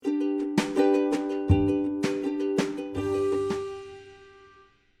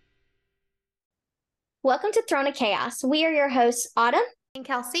Welcome to Throne of Chaos. We are your hosts, Autumn and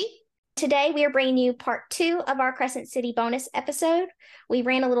Kelsey. Today, we are bringing you part 2 of our Crescent City bonus episode. We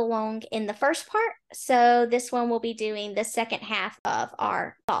ran a little long in the first part, so this one we'll be doing the second half of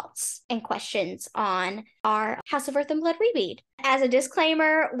our thoughts and questions on our House of Earth and Blood reread. As a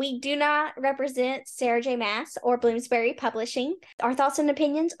disclaimer, we do not represent Sarah J. Maas or Bloomsbury Publishing. Our thoughts and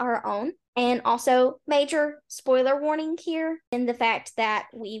opinions are our own. And also, major spoiler warning here in the fact that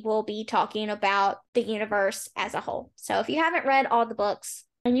we will be talking about the universe as a whole. So if you haven't read all the books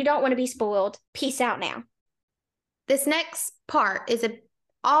and you don't want to be spoiled, peace out now. This next part is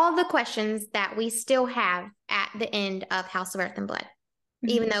all the questions that we still have at the end of House of Earth and Blood. Mm-hmm.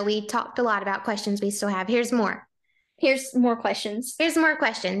 Even though we talked a lot about questions we still have, here's more. Here's more questions. Here's more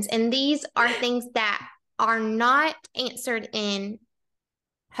questions. And these are things that are not answered in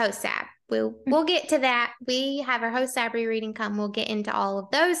HOEAB. We'll get to that. We have our HOEAB rereading come. We'll get into all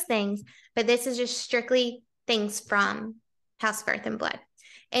of those things. But this is just strictly things from House of Earth and Blood.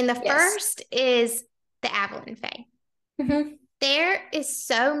 And the first is the Avalon Fae. Mm-hmm. There is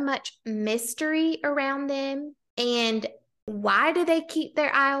so much mystery around them. And why do they keep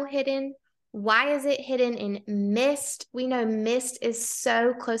their isle hidden? Why is it hidden in mist? We know mist is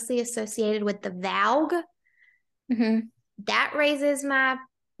so closely associated with the Valg. Mm-hmm. That raises my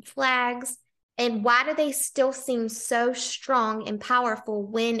flags. And why do they still seem so strong and powerful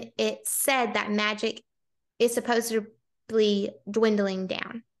when it's said that magic is supposedly dwindling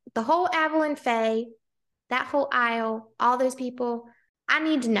down? The whole Avalon Fae, that whole isle, all those people, I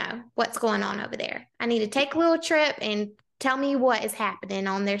need to know what's going on over there. I need to take a little trip and tell me what is happening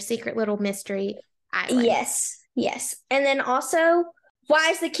on their secret little mystery island. Yes. And then also,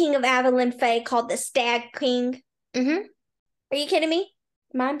 why is the king of Avalon Fae called the Stag King? Mm-hmm. Are you kidding me?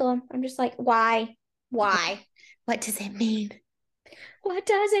 Mind blown. I'm just like, why? What does it mean? What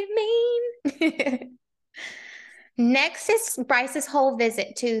does it mean? Next is Bryce's whole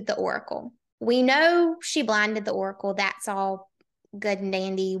visit to the Oracle. We know she blinded the Oracle. That's all good and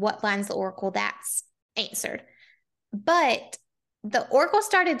dandy. What blinds the Oracle? That's answered. But the Oracle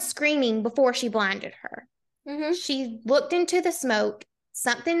started screaming before she blinded her. Mm-hmm. She looked into the smoke.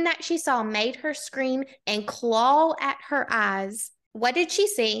 Something that she saw made her scream and claw at her eyes. What did she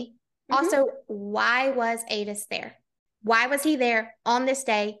see? Mm-hmm. Also, why was Adis there? Why was he there on this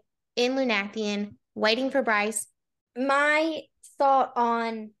day in Lunathian waiting for Bryce? My thought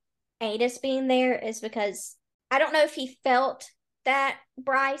on Adis being there is because I don't know if he felt that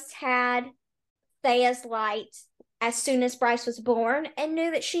Bryce had Thea's light as soon as Bryce was born and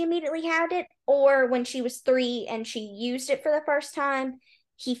knew that she immediately had it, or when she was 3 and she used it for the first time,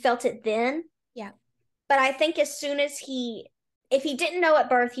 he felt it then. Yeah. But I think as soon as if he didn't know at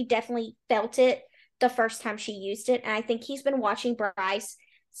birth, he definitely felt it the first time she used it. And I think he's been watching Bryce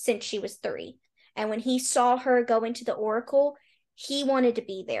since she was 3. And when he saw her go into the Oracle, he wanted to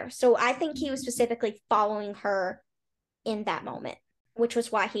be there. So I think he was specifically following her in that moment, which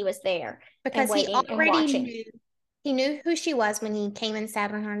was why he was there. Because he already knew who she was when he came and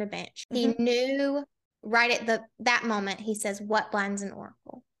sat on her bench. Mm-hmm. He knew right at that moment, he says, what blinds an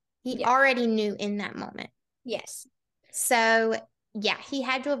Oracle? He already knew in that moment. Yes. So, yeah, he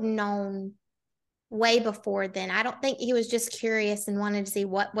had to have known way before then. I don't think he was just curious and wanted to see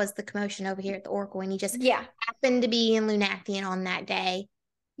what was the commotion over here at the Oracle, and he just happened to be in Lunathian on that day.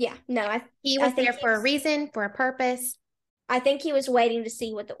 Yeah, no, he was there for a reason, for a purpose. I think he was waiting to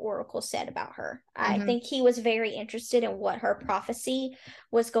see what the Oracle said about her. Mm-hmm. I think he was very interested in what her prophecy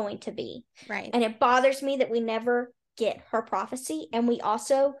was going to be. Right. And it bothers me that we never get her prophecy, and we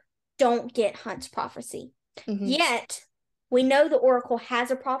also don't get Hunt's prophecy. Mm-hmm. Yet, we know the Oracle has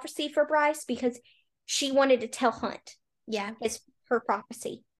a prophecy for Bryce because she wanted to tell Hunt. Yeah. It's her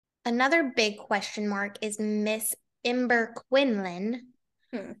prophecy. Another big question mark is Miss Ember Quinlan.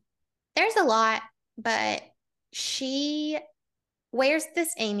 There's a lot, but she wears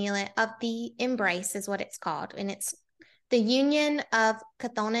this amulet of the embrace is what it's called. And it's the union of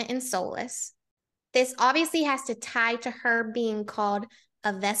Chthona and Solus. This obviously has to tie to her being called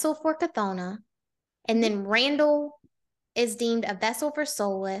a vessel for Chthona. And then Randall is deemed a vessel for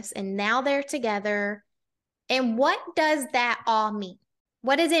Solus. And now they're together. And what does that all mean?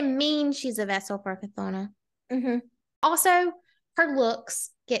 What does it mean she's a vessel for Chthona? Mm-hmm. Also, her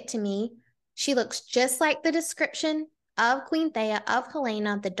looks get to me. She looks just like the description of Queen Thea, of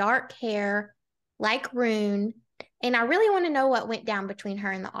Helena, the dark hair, like Rune. And I really want to know what went down between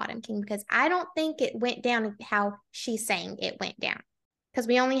her and the Autumn King, because I don't think it went down how she's saying it went down, because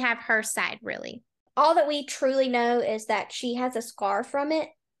we only have her side, really. All that we truly know is that she has a scar from it,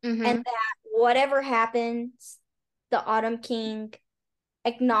 and that whatever happens, the Autumn King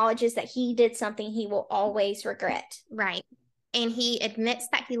acknowledges that he did something he will always regret. Right. And he admits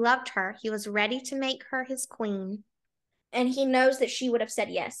that he loved her. He was ready to make her his queen. And he knows that she would have said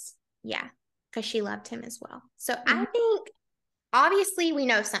yes. Yeah, because she loved him as well. So I think, obviously, we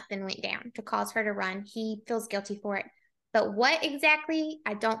know something went down to cause her to run. He feels guilty for it. But what exactly,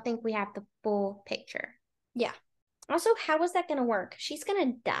 I don't think we have the full picture. Yeah. Also, how was that going to work? She's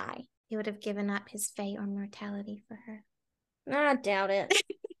going to die. He would have given up his fate or mortality for her. I doubt it.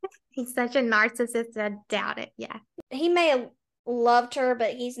 He's such a narcissist. I doubt it. Yeah. He may have loved her,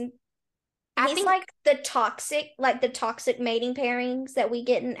 but he's like the toxic mating pairings that we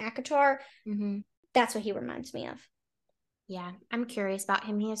get in ACOTAR. That's what he reminds me of. Yeah, I'm curious about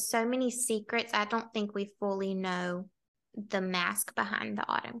him. He has so many secrets. I don't think we fully know the mask behind the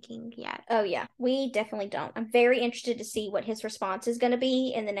Autumn King yet. Oh, yeah. We definitely don't. I'm very interested to see what his response is going to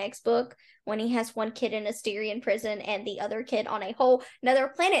be in the next book when he has one kid in a Styrian prison and the other kid on a whole another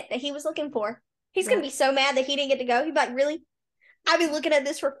planet that he was looking for. He's going to be so mad that he didn't get to go. He'd be like, really? I've been looking at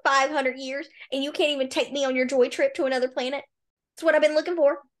this for 500 years and you can't even take me on your joy trip to another planet. It's what I've been looking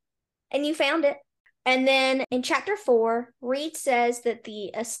for. And you found it. And then in chapter 4, Reed says that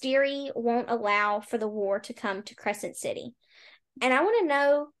the Asteri won't allow for the war to come to Crescent City. And I want to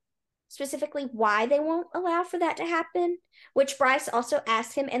know specifically why they won't allow for that to happen, which Bryce also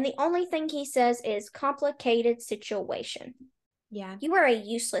asks him. And the only thing he says is complicated situation. Yeah. You are a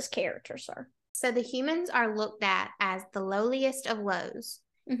useless character, sir. So the humans are looked at as the lowliest of lows.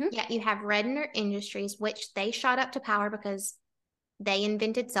 Yet you have Redner Industries, which they shot up to power because they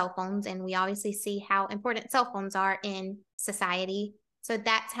invented cell phones, and we obviously see how important cell phones are in society. So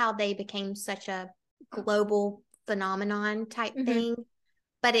that's how they became such a global phenomenon type thing.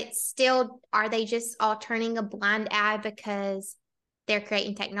 But it's still, are they just all turning a blind eye because they're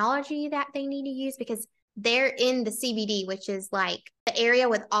creating technology that they need to use? Because they're in the CBD, which is like the area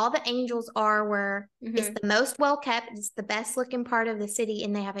with all the angels are, where it's the most well kept, it's the best looking part of the city,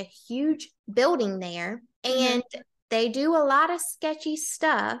 and they have a huge building there. And they do a lot of sketchy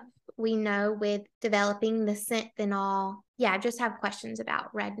stuff, we know, with developing the synth and all. Yeah, I just have questions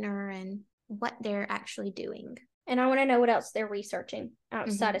about Redner and what they're actually doing. And I want to know what else they're researching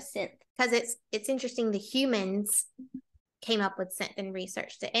outside of synth. Because it's interesting, the humans came up with synth and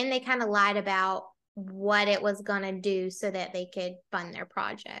researched it, and they kind of lied about what it was going to do so that they could fund their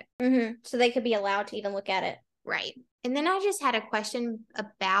project. So they could be allowed to even look at it. Right. And then I just had a question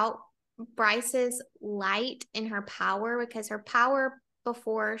about Bryce's light and her power, because her power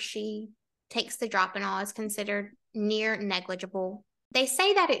before she takes the drop and all is considered near negligible. They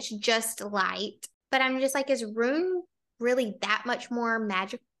say that it's just light, but I'm just like, is Rune really that much more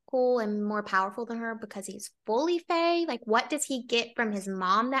magical and more powerful than her because he's fully Fae? Like, what does he get from his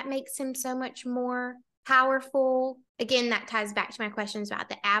mom that makes him so much more powerful? Again, that ties back to my questions about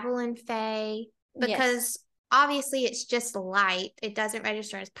the Avalon Fae, because obviously it's just light. It doesn't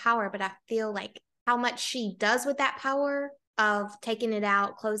register as power, but I feel like how much she does with that power of taking it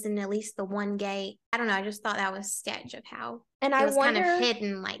out, closing at least the one gate. I don't know. I just thought that was a sketch of how it was kind of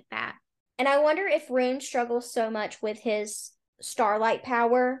hidden like that. And I wonder if Rune struggles so much with his starlight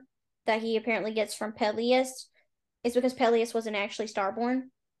power that he apparently gets from Peleus is because Peleus wasn't actually starborn.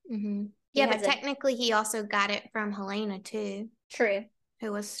 Yeah, but technically he also got it from Helena too. True.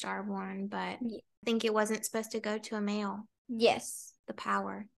 Who was starborn, but I think it wasn't supposed to go to a male. Yes. The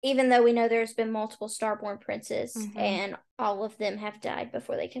power. Even though we know there's been multiple starborn princes and all of them have died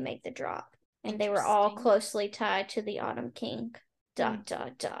before they can make the drop. And they were all closely tied to the Autumn King. ...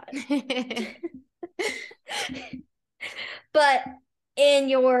 But in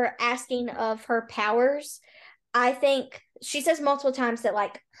your asking of her powers, I think she says multiple times that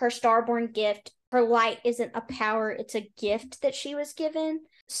like her starborn gift, her light isn't a power, it's a gift that she was given.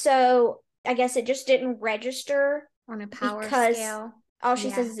 So I guess it just didn't register on a power scale. All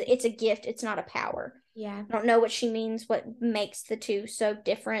she says is it's a gift, it's not a power. Yeah. I don't know what she means, what makes the two so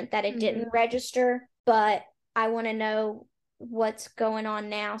different that it didn't register, but I want to know what's going on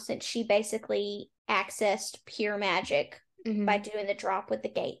now since she basically accessed pure magic by doing the drop with the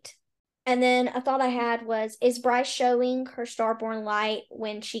gate. And then a thought I had was, is Bryce showing her starborn light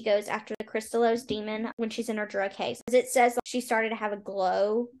when she goes after the Crystallos demon when she's in her drug haze? Because it says like, she started to have a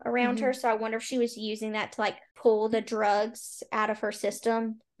glow around her, so I wonder if she was using that to like pull the drugs out of her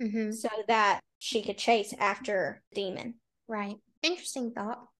system so that she could chase after the demon. Right. Interesting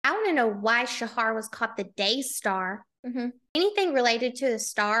thought. I want to know why Shahar was called the Day Star. Anything related to the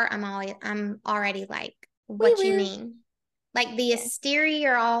star, I'm already like, what you mean? Like the Asteri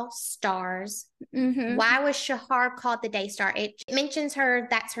are all stars. Why was Shahar called the Day Star? It mentions her,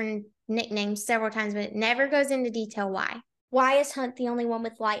 that's her nickname several times, but it never goes into detail why. Why is Hunt the only one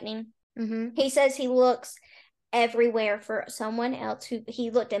with lightning? Mm-hmm. He says he looks everywhere for someone else who he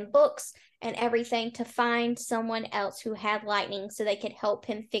looked in books and everything to find someone else who had lightning so they could help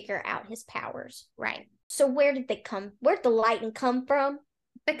him figure out his powers. Right. So where'd the lightning come from?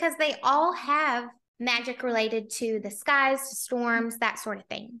 Because they all have magic related to the skies, storms, that sort of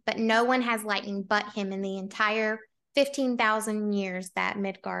thing. But no one has lightning but him in the entire 15,000 years that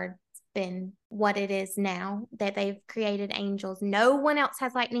Midgard's been what it is now, that they've created angels. No one else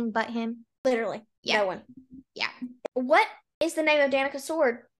has lightning but him. Literally, no one. Yeah. What is the name of Danica's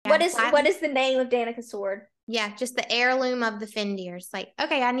sword? Yeah, what is the name of Danica's sword? Yeah, just the heirloom of the Fendirs. Like,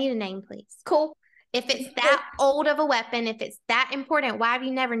 okay, I need a name, please. Cool. If it's that old of a weapon, if it's that important, why have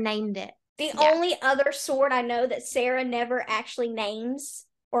you never named it? The only other sword I know that Sarah never actually names,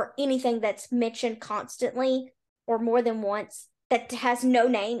 or anything that's mentioned constantly or more than once that has no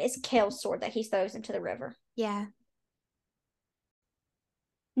name, is Kale's sword that he throws into the river. Yeah.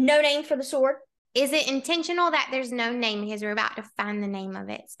 No name for the sword. Is it intentional that there's no name because we're about to find the name of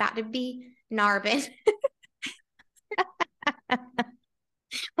it? It's about to be Narvin.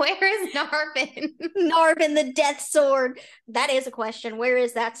 Where is Narvin? Narvin, the death sword. That is a question. Where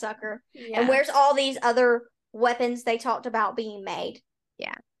is that sucker? Yeah. And where's all these other weapons they talked about being made?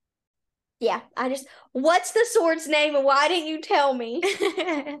 Yeah. Yeah, what's the sword's name and why didn't you tell me?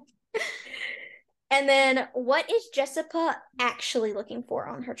 And then, what is Jessica actually looking for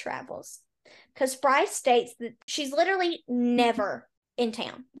on her travels? Because Bryce states that she's literally never in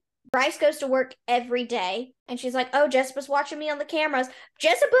town. Bryce goes to work every day, and she's like, oh, Jessica's watching me on the cameras.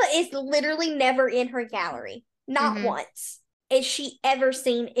 Jessica is literally never in her gallery. Not once is she ever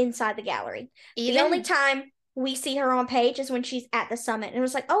seen inside the gallery. The only time we see her on page is when she's at the summit, and it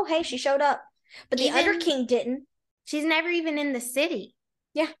was like, oh, hey, she showed up. But the Underking didn't. She's never even in the city.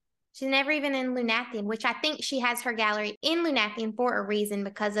 Yeah. She's never even in Lunathian, which I think she has her gallery in Lunathian for a reason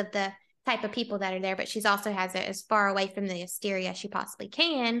because of the type of people that are there, but she's also has it as far away from the Asteria as she possibly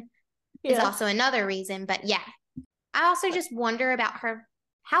can. Is also another reason. But yeah, I also just wonder about her.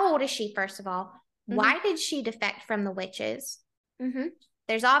 How old is she, first of all? Why did she defect from the witches?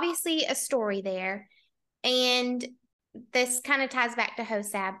 There's obviously a story there. And this kind of ties back to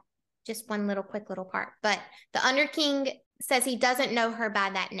HOEAB, just one quick little part. But the Underking says he doesn't know her by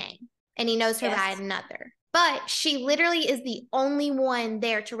that name, and he knows her by another. But she literally is the only one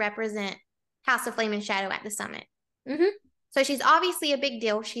there to represent House of Flame and Shadow at the summit. So she's obviously a big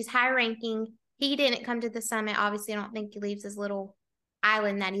deal. She's high ranking. He didn't come to the summit. Obviously, I don't think he leaves his little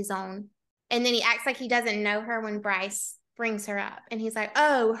island that he's on. And then he acts like he doesn't know her when Bryce brings her up. And he's like,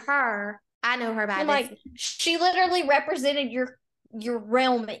 oh, her. I know her by this. Like, she literally represented your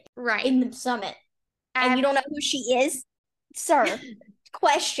realm in the summit. And you don't know who she is? Sir,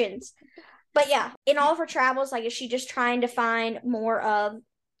 questions. But yeah, in all of her travels, like, is she just trying to find more of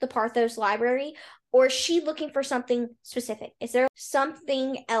the Parthos library? Or is she looking for something specific? Is there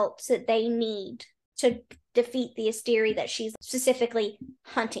something else that they need to defeat the Asteri that she's specifically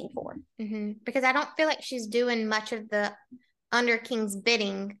hunting for? Because I don't feel like she's doing much of the Underking's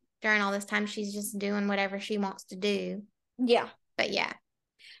bidding during all this time. She's just doing whatever she wants to do. Yeah. But yeah.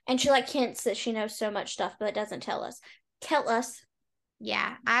 And she hints that she knows so much stuff, but doesn't tell us. Tell us.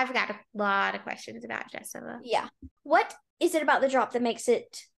 Yeah, I've got a lot of questions about Jessica. Yeah. What is it about the drop that makes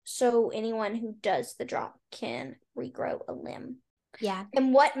it so anyone who does the drop can regrow a limb? Yeah.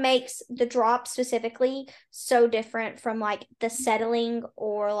 And what makes the drop specifically so different from the settling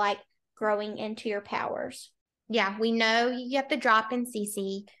or growing into your powers? Yeah, we know you have the drop in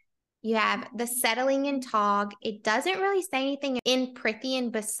CC. You have the settling in Tog. It doesn't really say anything in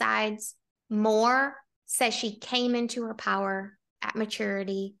Prithian besides more says she came into her power at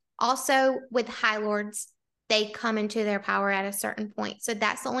maturity. Also, with High Lords, they come into their power at a certain point. So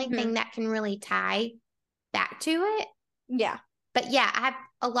that's the only thing that can really tie back to it. Yeah. But yeah, I have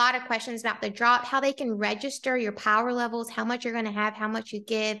a lot of questions about the drop, how they can register your power levels, how much you're going to have, how much you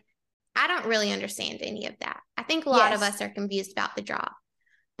give. I don't really understand any of that. I think a lot of us are confused about the drop.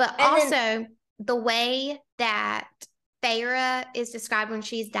 But also, the way that Feyre is described when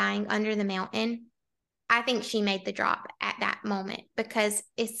she's dying under the mountain, I think she made the drop at that moment because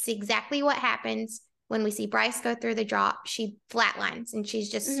it's exactly what happens when we see Bryce go through the drop. She flatlines and she's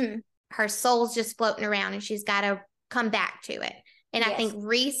just, her soul's just floating around and she's got to come back to it. And I think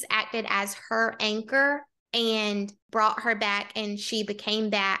Rhys acted as her anchor and brought her back, and she became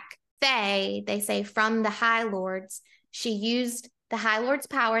back Fae, they say, from the High Lords. She used the High Lord's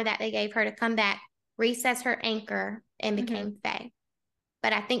power that they gave her to come back, Rhys as her anchor, and became Fae.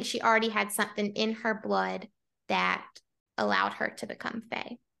 But I think she already had something in her blood that allowed her to become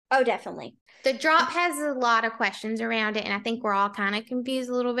Fae. Oh, definitely. The drop has a lot of questions around it, and I think we're all kind of confused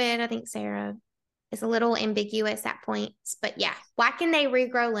a little bit. I think Sarah is a little ambiguous at points, but yeah, why can they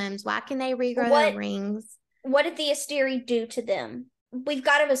regrow limbs? Why can they regrow their rings? What did the Asteri do to them? We've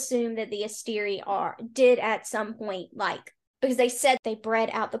got to assume that the Asteri did at some point, like, because they said they bred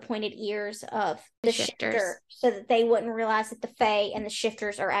out the pointed ears of the shifter so that they wouldn't realize that the Fae and the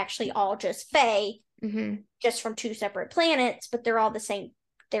shifters are actually all just Fae, just from two separate planets, but they're all the same.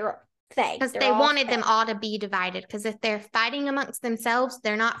 They're Fae. Because they wanted them all to be divided, because if they're fighting amongst themselves,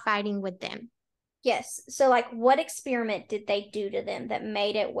 they're not fighting with them. Yes. So, like, what experiment did they do to them that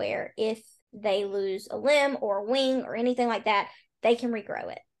made it where if they lose a limb or a wing or anything like that, they can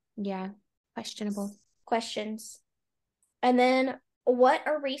regrow it? Yeah. Questionable. Questions. And then, what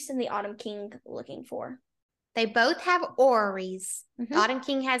are Reese and the Autumn King looking for? They both have orreries. Autumn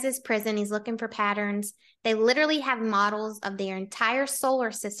King has his prison. He's looking for patterns. They literally have models of their entire solar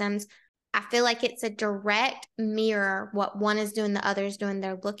systems. I feel like it's a direct mirror. What one is doing, the other is doing.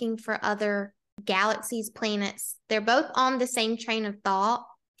 They're looking for other galaxies, planets. They're both on the same train of thought.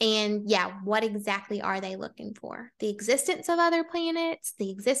 And yeah, what exactly are they looking for? The existence of other planets,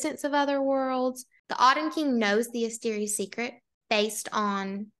 the existence of other worlds. The Autumn King knows the Asteri secret based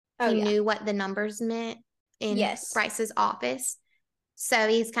on he knew what the numbers meant in Bryce's office. So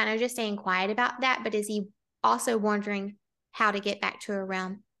he's kind of just staying quiet about that. But is he also wondering how to get back to a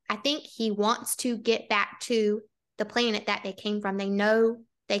realm? I think he wants to get back to the planet that they came from. They know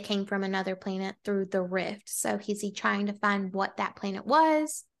they came from another planet through the rift. So is he trying to find what that planet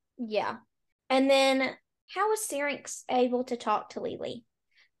was? Yeah. And then how was Syrinx able to talk to Lily?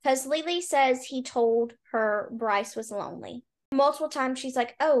 Because Lily says he told her Bryce was lonely. Multiple times she's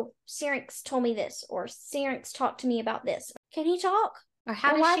like, oh, Syrinx told me this, or Syrinx talked to me about this. Can he talk? Or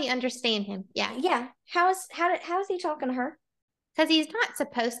how does she understand him? Yeah. Yeah. How is he talking to her? Because he's not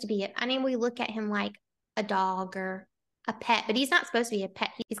supposed to be I mean, we look at him like a dog or a pet, but he's not supposed to be a pet.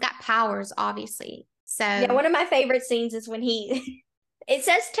 He's got powers, obviously. So yeah, one of my favorite scenes is when he it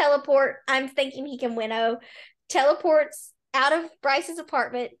says teleport. I'm thinking he can winnow. Teleports out of Bryce's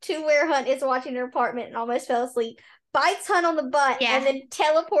apartment to where Hunt is watching her apartment and almost fell asleep. Bites Hunt on the butt and then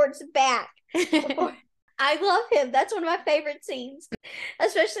teleports back. I love him. That's one of my favorite scenes.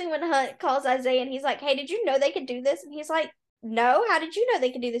 Especially when Hunt calls Isaiah and he's like, hey, did you know they could do this? And he's like, no, how did you know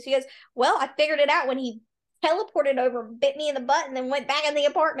they could do this? He goes, well, I figured it out when he teleported over, bit me in the butt, and then went back in the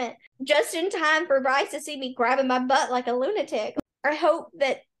apartment just in time for Bryce to see me grabbing my butt like a lunatic. I hope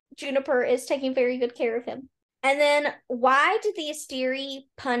that Juniper is taking very good care of him. And then why did the Asteri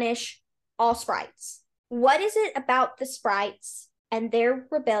punish all sprites? What is it about the sprites and their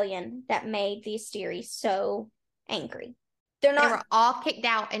rebellion that made the Asteri so angry? They were all kicked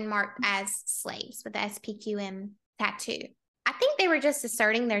out and marked as slaves with the SPQM tattoo. I think they were just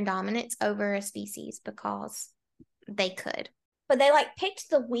asserting their dominance over a species because they could. But they picked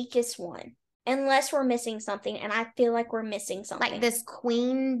the weakest one, unless we're missing something, and I feel like we're missing something. Like this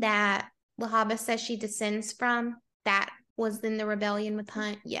queen that HOEAB says she descends from, that was in the rebellion with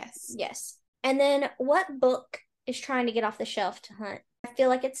Hunt. Yes. Yes. And then what book is trying to get off the shelf to Hunt? I feel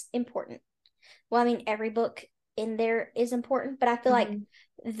like it's important. Well, I mean, every book in there is important, but I feel like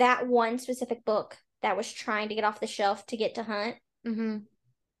that one specific book that was trying to get off the shelf to get to Hunt.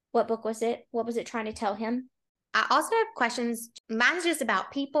 What book was it? What was it trying to tell him? I also have questions. Mine's just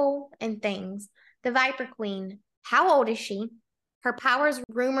about people and things. The Viper Queen, how old is she? Her powers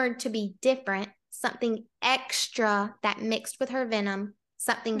rumored to be different, something extra that mixed with her venom,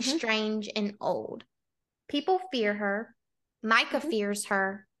 something strange and old. People fear her. Micah fears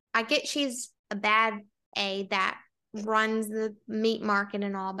her. I get she's a bad A that runs the meat market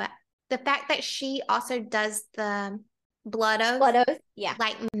and all, but the fact that she also does the blood oath, yeah,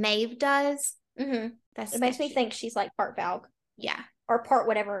 like Maeve does, it makes me think she's like part Valg. Yeah. Or part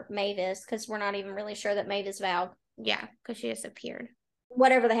whatever Maeve is, because we're not even really sure that Maeve is Valg. Yeah, because she just appeared.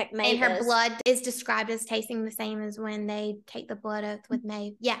 Whatever the heck Maeve is. And her blood is described as tasting the same as when they take the blood oath with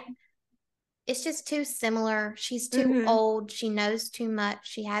Maeve. Yeah. It's just too similar. She's too old. She knows too much.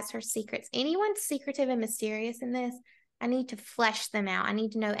 She has her secrets. Anyone secretive and mysterious in this, I need to flesh them out. I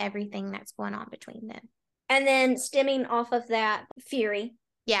need to know everything that's going on between them. And then stemming off of that, Fury.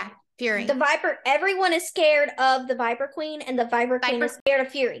 Yeah, Fury. The Viper, everyone is scared of the Viper Queen, and the Viper Queen is scared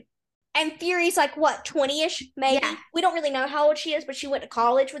of Fury. And Fury's like, what, 20-ish, maybe? Yeah. We don't really know how old she is, but she went to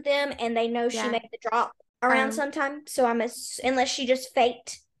college with them, and they know she made the drop around sometime. So unless she just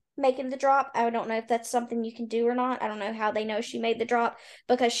faked making the drop, I don't know if that's something you can do or not. I don't know how they know she made the drop,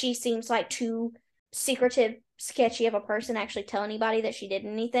 because she seems like too secretive, sketchy of a person to actually tell anybody that she did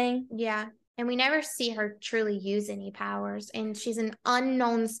anything. Yeah. And we never see her truly use any powers. And she's an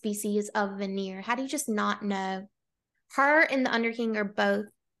unknown species of Veneer. How do you just not know? Her and the Underking are both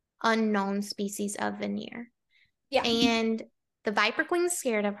unknown species of Veneer. Yeah. And the Viper Queen's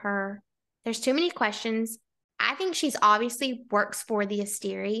scared of her. There's too many questions. I think she's obviously works for the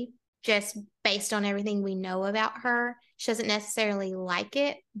Asteri, just based on everything we know about her. She doesn't necessarily like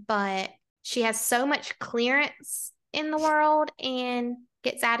it, but she has so much clearance in the world and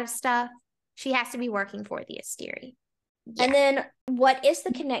gets out of stuff. She has to be working for the Asteri. Yeah. And then what is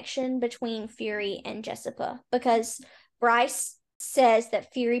the connection between Fury and Jessica? Because Bryce says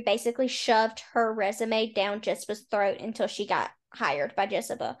that Fury basically shoved her resume down Jessica's throat until she got hired by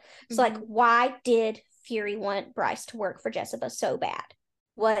Jessica. So, like, why did Fury want Bryce to work for Jessica so bad?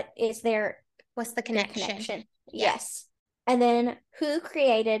 What is there? What's the connection? Yes. And then who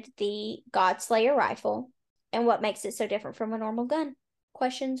created the Godslayer rifle and what makes it so different from a normal gun?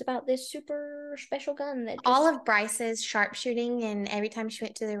 Questions about this super special gun that all of Bryce's sharpshooting, and every time she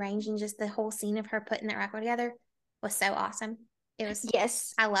went to the range, and just the whole scene of her putting that rifle together was so awesome. It was,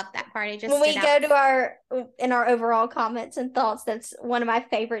 yes, I love that part. It just when we go to our overall comments and thoughts, that's one of my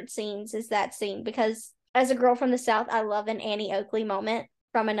favorite scenes, is that scene, because as a girl from the South, I love an Annie Oakley moment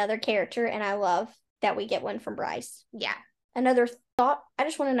from another character, and I love that we get one from Bryce. Yeah. Another thought, I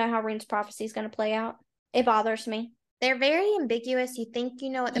just want to know how Rune's prophecy is going to play out. It bothers me. They're very ambiguous. You think you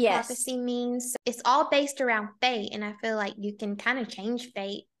know what the prophecy means. It's all based around fate, and I feel like you can kind of change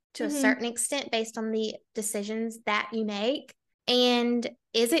fate to a certain extent based on the decisions that you make. And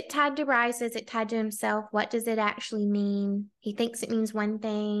is it tied to Bryce? Is it tied to himself? What does it actually mean? He thinks it means one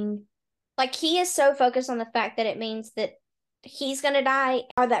thing. Like, he is so focused on the fact that it means that he's going to die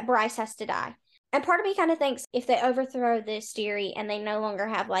or that Bryce has to die. And part of me kind of thinks if they overthrow this theory and they no longer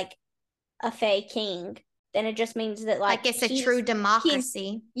have, like, a Fae king, then it just means that, like it's a true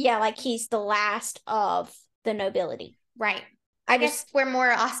democracy. Like, he's the last of the nobility. Right. I guess we're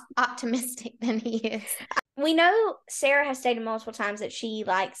more optimistic than he is. We know Sarah has stated multiple times that she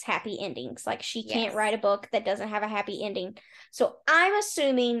likes happy endings. Like, she can't write a book that doesn't have a happy ending. So I'm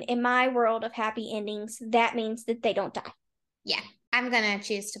assuming in my world of happy endings, that means that they don't die. Yeah, I'm going to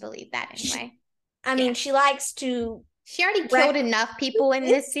choose to believe that anyway. I mean, she likes to... She already killed enough people in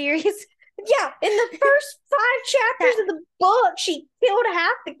this series. Yeah, in the first 5 chapters of the book, she killed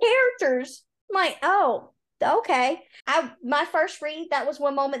half the characters. I'm like, oh, okay. My first read, that was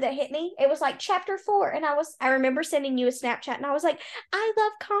one moment that hit me. It was like chapter 4, and I remember sending you a Snapchat, and I was like, I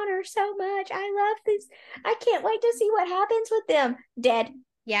love Connor so much. I love this. I can't wait to see what happens with them. Dead.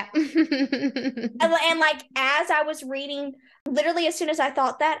 Yeah. And like, as I was reading, literally as soon as I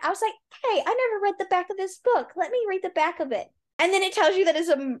thought that, I was like, hey, I never read the back of this book. Let me read the back of it. And then it tells you that it's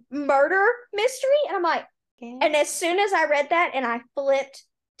a murder mystery. And I'm like, and as soon as I read that and I flipped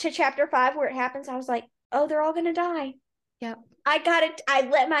to chapter 5 where it happens, I was like, oh, they're all going to die. Yep. I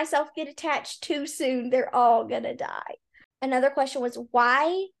let myself get attached too soon. They're all going to die. Another question was,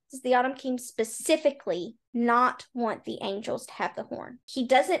 why does the Autumn King specifically not want the angels to have the horn? He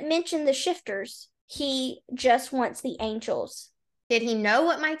doesn't mention the shifters. He just wants the angels. Did he know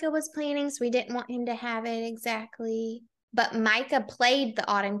what Micah was planning? So we didn't want him to have it exactly. But Micah played the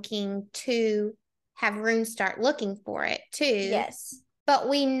Autumn King to have Rune start looking for it too. Yes. But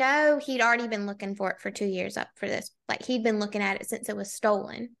we know he'd already been looking for it for 2 years up for this. Like, he'd been looking at it since it was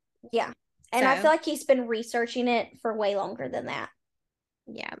stolen. Yeah. And I feel like he's been researching it for way longer than that.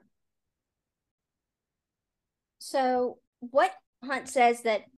 Yeah. So what Hunt says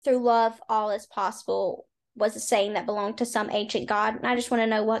that through love, all is possible was a saying that belonged to some ancient god. And I just want to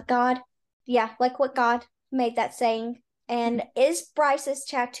know what god. Yeah, like what god made that saying. And is Bryce's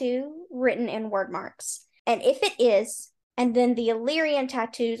tattoo written in word marks? And if it is, and then the Illyrian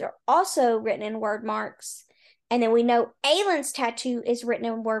tattoos are also written in word marks, and then we know Aylin's tattoo is written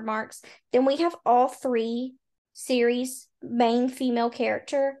in word marks, then we have all 3 series main female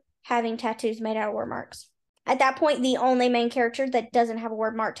character having tattoos made out of word marks. At that point, the only main character that doesn't have a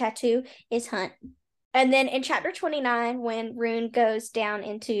word mark tattoo is Hunt. And then in chapter 29, when Rune goes down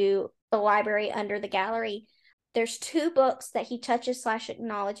into the library under the gallery, there's 2 books that he touches /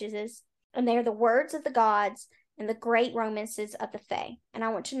 acknowledges, and they are the Words of the Gods and the Great Romances of the Fae. And I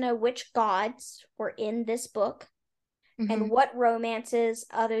want to know which gods were in this book and what romances,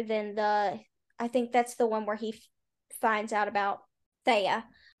 other than I think that's the one where he finds out about Thea.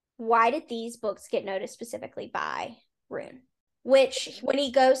 Why did these books get noticed specifically by Rune? Which, when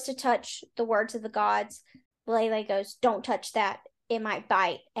he goes to touch the Words of the Gods, Lele goes, don't touch that. It might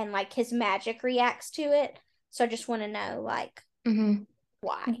bite. And, like, his magic reacts to it. So I just want to know, like,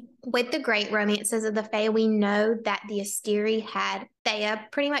 why? With the Great Romances of the Fae, we know that the Asteri had Thea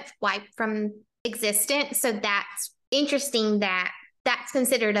pretty much wiped from existence. So that's interesting that that's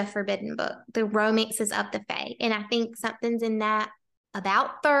considered a forbidden book, the romances of the Fae. And I think something's in that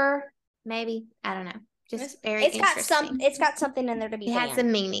about fur, maybe. I don't know. Just very interesting. It's got something in there to be It banned. has a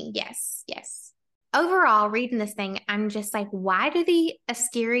meaning. Yes, yes. Overall, reading this thing, I'm just like, why do the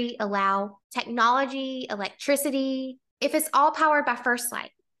Asteri allow technology, electricity, if it's all powered by first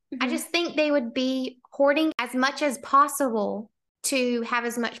light? I just think they would be hoarding as much as possible to have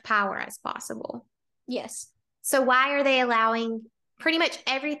as much power as possible. Yes. So why are they allowing pretty much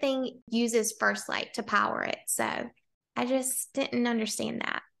everything uses first light to power it? So I just didn't understand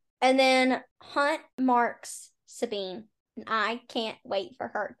that. And then Hunt marks Sabine, and I can't wait for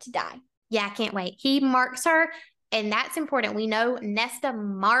her to die. Yeah, I can't wait. He marks her, and that's important. We know Nesta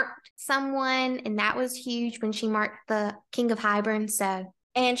marked someone, and that was huge when she marked the King of Hybern. So,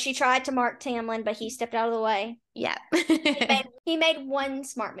 and she tried to mark Tamlin, but he stepped out of the way. Yeah. he made one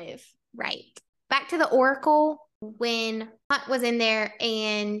smart move. Right. Back to the Oracle, when Hunt was in there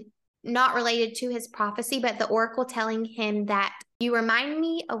and not related to his prophecy, but the Oracle telling him that you remind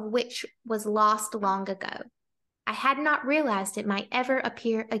me of which was lost long ago. I had not realized it might ever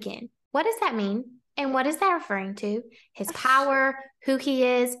appear again. What does that mean? And what is that referring to? His power, who he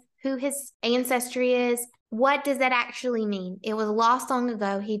is, who his ancestry is. What does that actually mean? It was lost long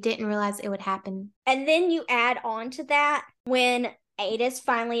ago. He didn't realize it would happen. And then you add on to that when Adis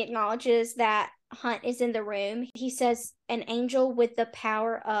finally acknowledges that Hunt is in the room. He says, an angel with the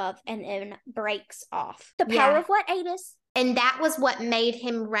power of, and then breaks off. The power of what, Adis? And that was what made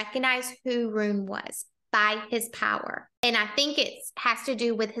him recognize who Rune was, by his power. And I think it has to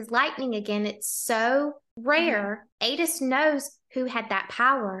do with his lightning again. It's so rare. Adis knows who had that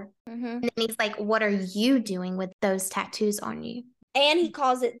power. And then he's like, what are you doing with those tattoos on you? And he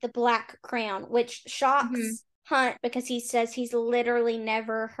calls it the Black Crown, which shocks Hunt because he says he's literally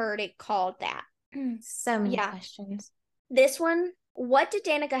never heard it called that. So many questions. This one, what did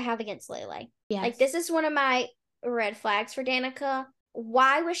Danica have against Lele? Yes. Like, this is one of my red flags for Danica.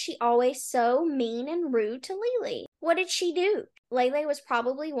 Why was she always so mean and rude to Lele? What did she do? Lele was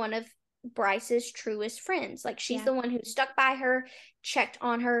probably one of Bryce's truest friends. Like, she's the one who stuck by her, checked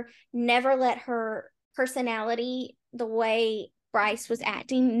on her, never let her personality, the way Bryce was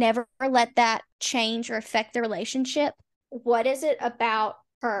acting, never let that change or affect the relationship. What is it about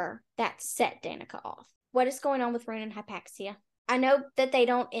her that set Danica off? What is going on with Rune and Hypaxia? I know that they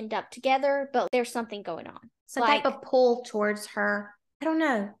don't end up together, but there's something going on. Some type of pull towards her. I don't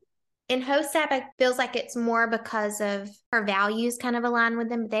know. In HOEAB, it feels like it's more because of her values kind of align with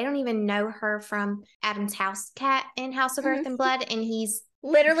them. But they don't even know her from Adam's house cat in House of Earth and Blood. And he's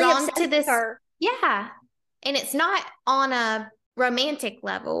literally drawn obsessed to this. With her. Yeah. And it's not on a romantic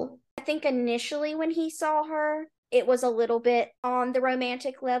level. I think initially when he saw her, it was a little bit on the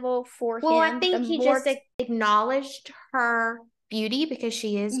romantic level for him. Well, I think he just acknowledged her beauty because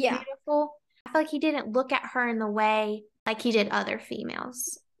she is beautiful. I feel like he didn't look at her in the way like he did other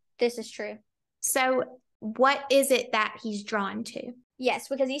females. This is true. So what is it that he's drawn to? Yes,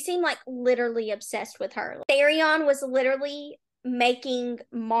 because he seemed like literally obsessed with her. Therion was literally making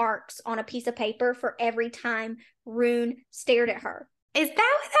marks on a piece of paper for every time Rune stared at her. Is that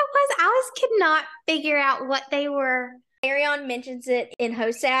what that was? I could not figure out what they were. Therion mentions it in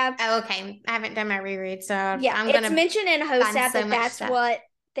HOEAB. Oh, okay. I haven't done my reread, so yeah, it's mentioned in HOEAB that that's what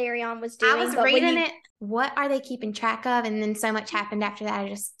Therion was doing. I was reading it. What are they keeping track of? And then so much happened after that. I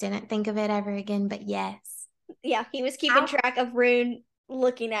just didn't think of it ever again. But yes. Yeah, he was keeping track of Rune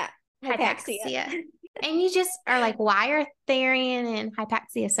looking at Hypaxia. And you just are like, why are Therion and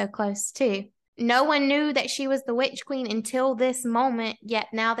Hypaxia so close too? No one knew that she was the Witch Queen until this moment, yet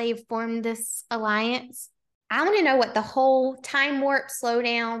now they've formed this alliance. I want to know what the whole time warp, slow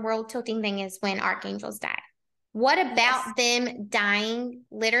down, world tilting thing is when archangels die. What about them dying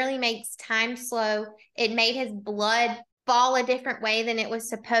literally makes time slow? It made his blood fall a different way than it was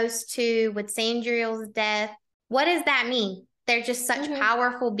supposed to with Sandriel's death. What does that mean? They're just such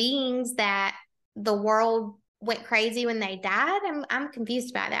powerful beings that the world went crazy when they died? I'm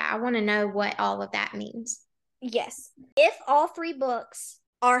confused about that. I want to know what all of that means. Yes. If all three books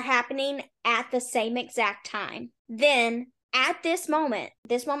are happening at the same exact time, then at this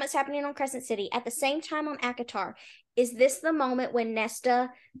moment's happening on Crescent City, at the same time on Akatar, is this the moment when Nesta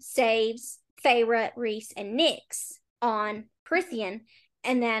saves Feyre, Rhys, and Nyx on Prythian,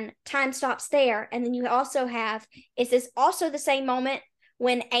 and then time stops there? And then you also have, is this also the same moment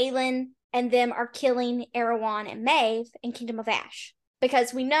when Aelin and them are killing Erewhon and Maeve in Kingdom of Ash?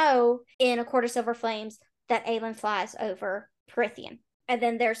 Because we know in A Court of Silver Flames that Aelin flies over Prythian. And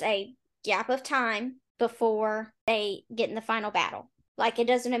then there's a gap of time before they get in the final battle. Like, it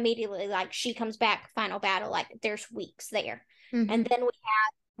doesn't immediately, like, she comes back, final battle, like, there's weeks there. Mm-hmm. And then we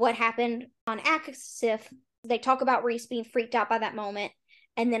have what happened on Akasif. They talk about Reese being freaked out by that moment.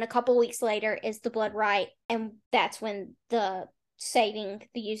 And then a couple weeks later is the blood right. And that's when the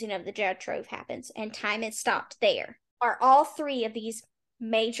using of the Jade Trove happens. And time is stopped there. Are all three of these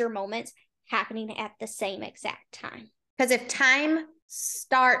major moments happening at the same exact time? Because if time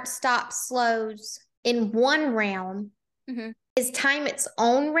starts, stops, slows in one realm, is time its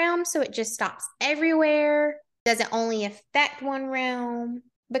own realm? So it just stops everywhere? Does it only affect one realm?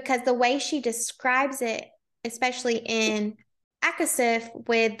 Because the way she describes it, especially in Akasif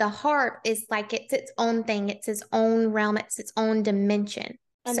with the harp, is like it's its own thing. It's its own realm. It's its own dimension.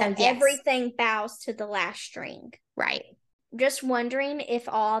 And so that everything bows to the last string. Right. Just wondering if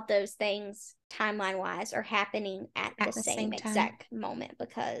all those things, timeline-wise, are happening at the same exact moment,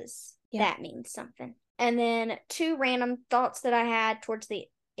 because that means something. And then 2 random thoughts that I had towards the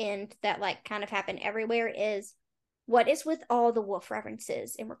end that, like, kind of happen everywhere is, what is with all the wolf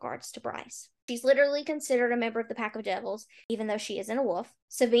references in regards to Bryce? She's literally considered a member of the Pack of Devils, even though she isn't a wolf.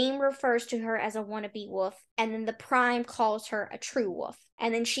 Savine refers to her as a wannabe wolf, and then the Prime calls her a true wolf.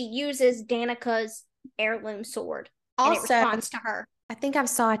 And then she uses Danica's heirloom sword, and it responds to her. I think I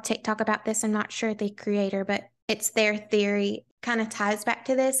saw a TikTok about this. I'm not sure the creator, but it's their theory. Kind of ties back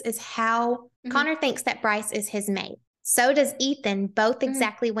to this, is how Connor thinks that Bryce is his mate. So does Ethan, both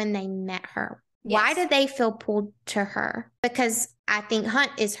exactly when they met her. Yes. Why do they feel pulled to her? Because I think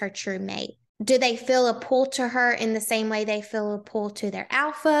Hunt is her true mate. Do they feel a pull to her in the same way they feel a pull to their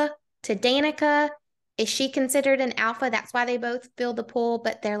alpha, to Danica? Is she considered an alpha? That's why they both feel the pull,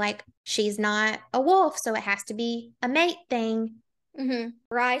 but they're like, she's not a wolf, so it has to be a mate thing.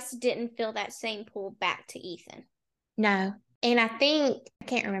 Bryce didn't feel that same pull back to Ethan. No. And I think, I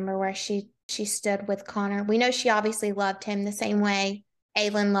can't remember where she stood with Connor. We know she obviously loved him the same way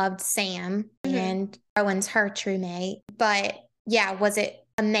Aylin loved Sam, and Rowan's her true mate. But yeah, was it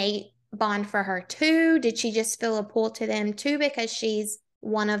a mate bond for her too? Did she just feel a pull to them too because she's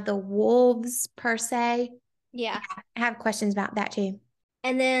one of the wolves per se? Yeah. I have questions about that too.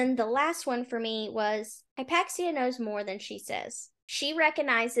 And then the last one for me was, Hypaxia knows more than she says. She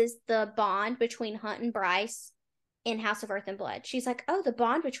recognizes the bond between Hunt and Bryce in House of Earth and Blood. She's like, oh, the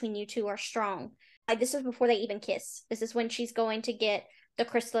bond between you two are strong. Like, this is before they even kiss. This is when she's going to get the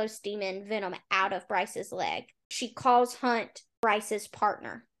Chrysalis demon venom out of Bryce's leg. She calls Hunt Bryce's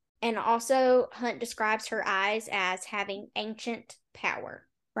partner. And also, Hunt describes her eyes as having ancient power.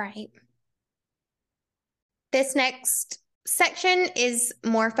 Right. This next section is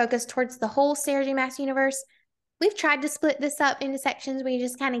more focused towards the whole Sarah J. Maas universe. We've tried to split this up into sections where you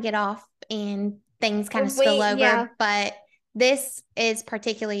just kind of get off and things kind of spill over. But this is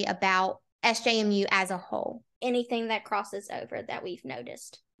particularly about SJMU as a whole. Anything that crosses over that we've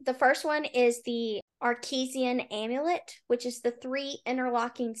noticed. The first one is the Archesian amulet, which is the 3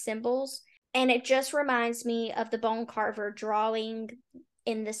 interlocking symbols. And it just reminds me of the bone carver drawing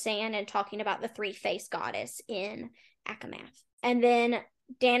in the sand and talking about the 3-faced goddess in Akamath. And then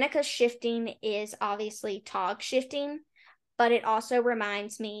Danica's shifting is obviously Tog shifting, but it also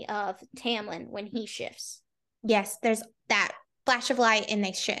reminds me of Tamlin when he shifts. Yes, there's that flash of light and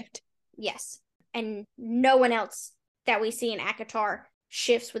they shift. Yes. And no one else that we see in Akatar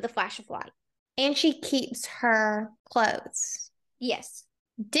shifts with a flash of light. And she keeps her clothes. Yes.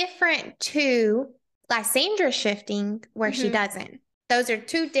 Different to Lysandra shifting, where she doesn't. Those are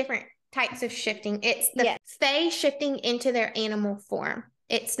 2 different types of shifting. It's the Fae shifting into their animal form.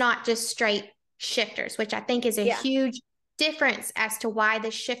 It's not just straight shifters, which I think is a huge difference as to why the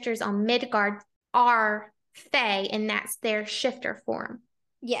shifters on Midgard are Fae, and that's their shifter form.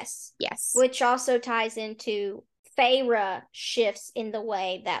 Yes. Yes. Which also ties into Feyre shifts in the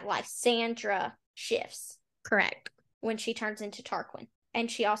way that Lysandra shifts. Correct. When she turns into Tarquin. And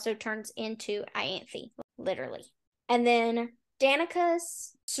she also turns into Ianthe, literally. And then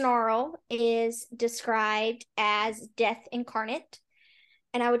Danica's snarl is described as death incarnate.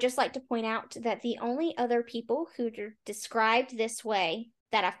 And I would just like to point out that the only other people who are described this way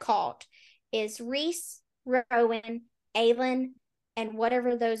that I've caught is Reese, Rowan, Aylin, and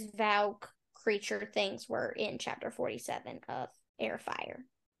whatever those Valk creature things were in chapter 47 of Airfire.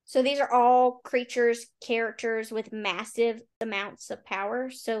 So these are all creatures, characters with massive amounts of power.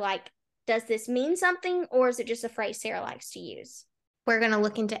 So, like, does this mean something, or is it just a phrase Sarah likes to use? We're going to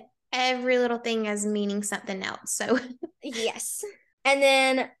look into every little thing as meaning something else. So, yes. And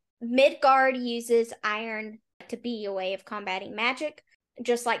then Midgard uses iron to be a way of combating magic,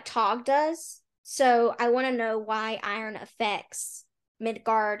 just like Tog does. So I want to know why iron affects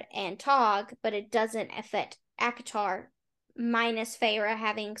Midgard and Tog, but it doesn't affect Akatar, minus Feyre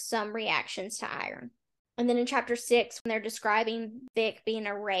having some reactions to iron. And then in chapter 6, when they're describing Vic being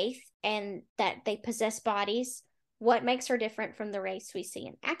a wraith and that they possess bodies, what makes her different from the wraiths we see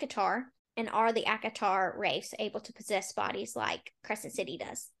in Akatar? And are the Akatar wraiths able to possess bodies like Crescent City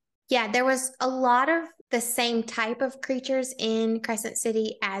does? Yeah, there was a lot of the same type of creatures in Crescent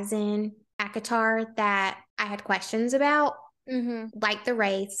City as in Akatar that I had questions about, like the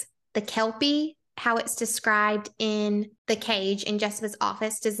wraiths. The Kelpie, how it's described in the cage in Jessica's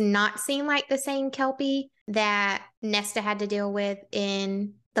office, does not seem like the same Kelpie that Nesta had to deal with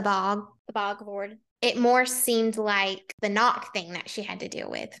in the bog. The bog ward. It more seemed like the knock thing that she had to deal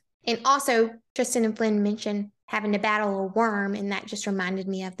with. And also, Tristan and Flynn mentioned having to battle a worm, and that just reminded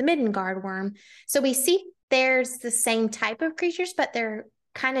me of the Middengard worm. So we see there's the same type of creatures, but they're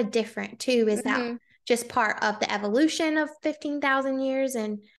kind of different too. Is that just part of the evolution of 15,000 years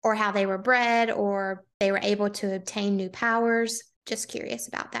or how they were bred or they were able to obtain new powers? Just curious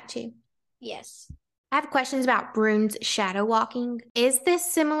about that too. Yes. I have questions about Rune's shadow walking. Is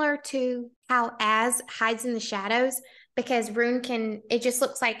this similar to how Az hides in the shadows? Because Rune it just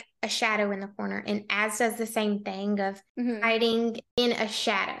looks like a shadow in the corner, and Az does the same thing of hiding in a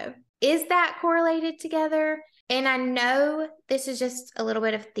shadow. Is that correlated together? And I know this is just a little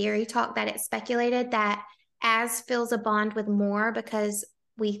bit of theory talk that it's speculated that Az feels a bond with Mor because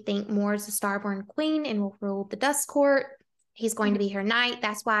we think Mor is the Starborn Queen and will rule the Dust Court. He's going to be her knight.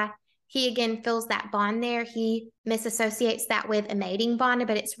 That's why he again feels that bond there. He misassociates that with a mating bond,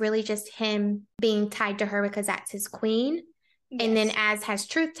 but it's really just him being tied to her because that's his queen. Yes. And then Az has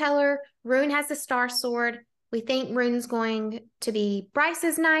Truth Teller. Rune has the Star Sword. We think Rune's going to be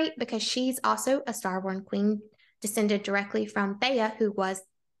Bryce's knight because she's also a Starborn Queen, descended directly from Thea, who was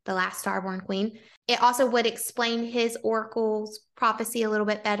the last Starborn Queen. It also would explain his oracle's prophecy a little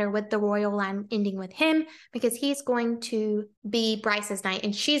bit better with the royal line ending with him, because he's going to be Bryce's knight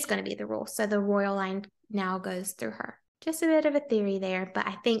and she's going to be the rule. So the royal line now goes through her. Just a bit of a theory there, but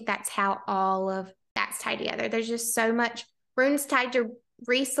I think that's how all of that's tied together. There's just so much. Rune's tied to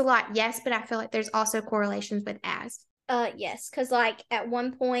Rhys a lot, yes, but I feel like there's also correlations with Az. Yes, because like at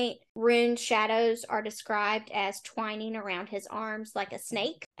one point, Rune's shadows are described as twining around his arms like a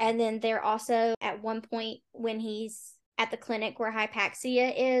snake. And then they're also at one point when he's at the clinic where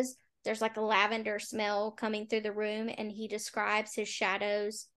Hypaxia is, there's like a lavender smell coming through the room, and he describes his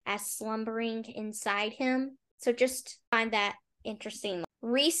shadows as slumbering inside him. So just find that interesting.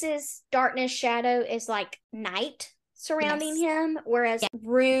 Rhys's darkness shadow is like night surrounding him, whereas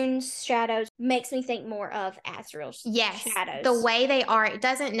Rune's shadows makes me think more of Azrael's shadows. The way they are, it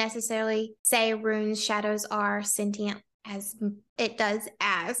doesn't necessarily say Rune's shadows are sentient as it does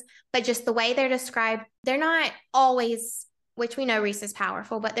Az, but just the way they're described, they're not always, which we know Rhys is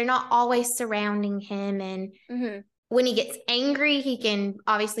powerful, but they're not always surrounding him. And when he gets angry, he can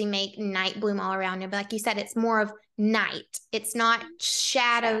obviously make night bloom all around him. But like you said, it's more of night. It's not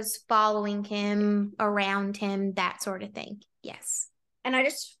shadows following him, around him, that sort of thing. Yes. And I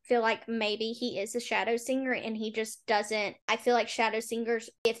just feel like maybe he is a shadow singer and he just doesn't. I feel like shadow singers,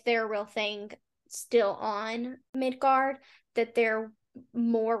 if they're a real thing still on Midgard, that they're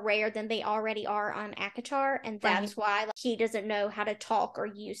more rare than they already are on Akatar, and that's why he doesn't know how to talk or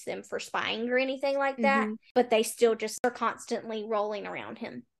use them for spying or anything like that, but they still just are constantly rolling around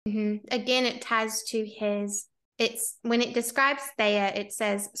him. Again, it ties to it's when it describes Thea, it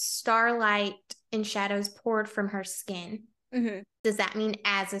says starlight and shadows poured from her skin. Does that mean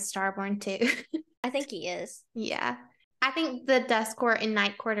Az is Starborn too? I think he is. Yeah. I think the Dust Court and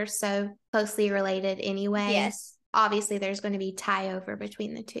Night Court are so closely related anyway. Yes. Obviously, there's going to be tie over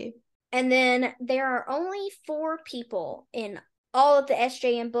between the two. And then there are only 4 people in all of the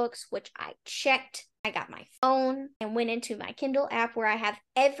SJM books, which I checked. I got my phone and went into my Kindle app where I have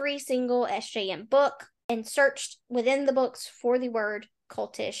every single SJM book and searched within the books for the word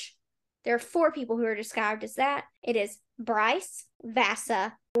cultish. There are 4 people who are described as that. It is Bryce,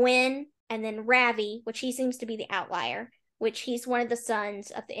 Vasa, Gwen, and then Ravi, which he seems to be the outlier, which he's one of the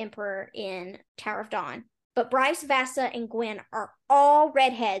sons of the Emperor in Tower of Dawn. But Bryce, Vasa, and Gwen are all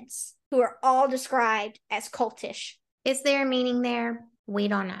redheads who are all described as cultish. Is there a meaning there? We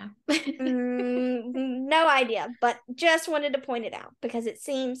don't know. No idea, but just wanted to point it out because it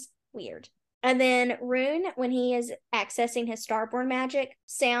seems weird. And then Rune, when he is accessing his Starborn magic,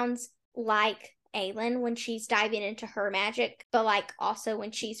 sounds like Aelin when she's diving into her magic, but like also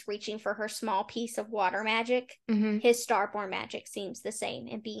when she's reaching for her small piece of water magic, his Starborn magic seems the same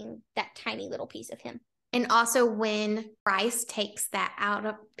and being that tiny little piece of him. And also when Bryce takes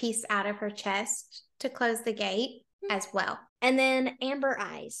that piece out of her chest to close the gate, as well. And then amber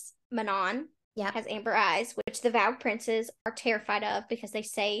eyes. Manon has amber eyes, which the Vowed Princes are terrified of because they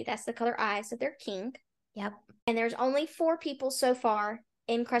say that's the color eyes of their king. Yep. And there's only 4 people so far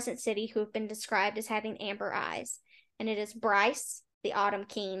in Crescent City who have been described as having amber eyes. And it is Bryce, the Autumn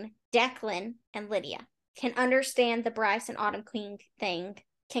King, Declan, and Lydia. Can understand the Bryce and Autumn King thing.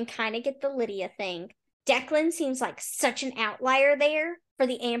 Can kind of get the Lydia thing. Declan seems like such an outlier there for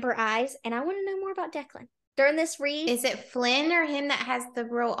the amber eyes. And I want to know more about Declan. During this read. Is it Flynn or him that has the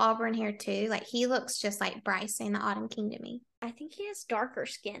real auburn hair too? Like, he looks just like Bryce and the Autumn King to me. I think he has darker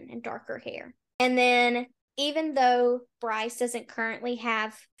skin and darker hair. And then, even though Bryce doesn't currently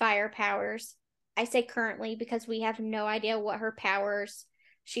have fire powers, I say currently because we have no idea what her powers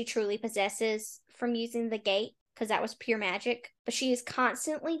she truly possesses from using the gate, because that was pure magic. But she is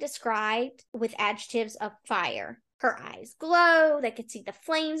constantly described with adjectives of fire. Her eyes glow. They could see the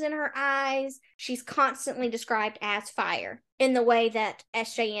flames in her eyes. She's constantly described as fire in the way that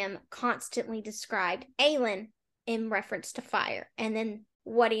SJM constantly described Aelin in reference to fire. And then,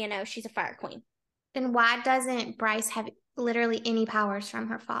 what do you know? She's a fire queen. Then why doesn't Bryce have literally any powers from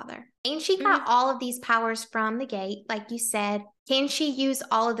her father? Ain't she got all of these powers from the gate, like you said? Can she use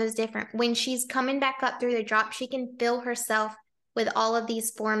all of those different? When she's coming back up through the drop, she can fill herself with all of these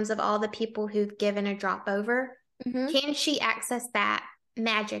forms of all the people who've given a drop over. Can she access that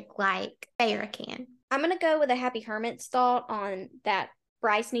magic like Feyre can? I'm going to go with a Happy Hermit's thought on that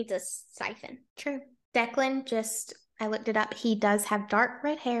Bryce needs a siphon. True. Declan, I looked it up. He does have dark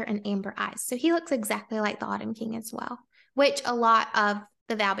red hair and amber eyes. So he looks exactly like the Autumn King as well, which a lot of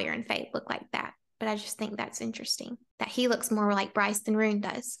the Valbaron Fae look like that. But I just think that's interesting that he looks more like Bryce than Rune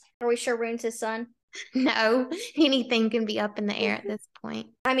does. Are we sure Rune's his son? No, anything can be up in the air at this point.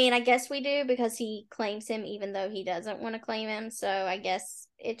 I mean, I guess we do because he claims him even though he doesn't want to claim him. So I guess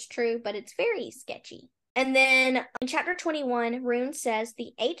it's true, but it's very sketchy. And then in chapter 21, Rune says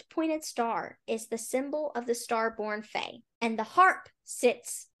the 8-pointed star is the symbol of the star-born Fae. And the harp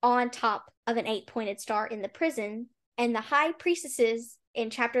sits on top of an 8-pointed star in the prison. And the high priestesses in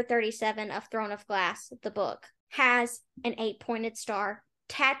chapter 37 of Throne of Glass, the book, has an 8-pointed star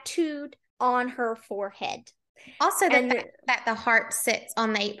tattooed on her forehead. Also, the fact that the harp sits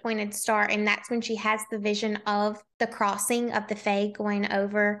on the 8-pointed star, and that's when she has the vision of the crossing of the Fae going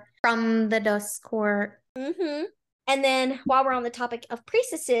over from the Dusk Court. And then, while we're on the topic of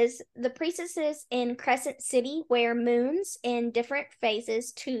priestesses, the priestesses in Crescent City wear moons in different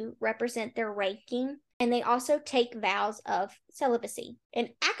phases to represent their ranking, and they also take vows of celibacy. In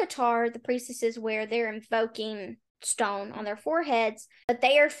Akatar, the priestesses wear their invoking stone on their foreheads, but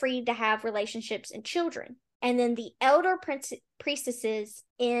they are free to have relationships and children. And then the elder priestesses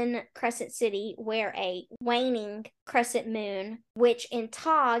in Crescent City wear a waning crescent moon, which in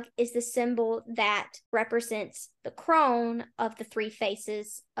Tog is the symbol that represents the crone of the 3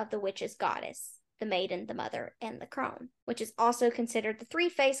 faces of the witch's goddess, the maiden, the mother, and the crone, which is also considered the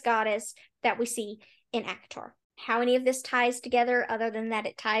 3-faced goddess that we see in Akatar. How any of this ties together, other than that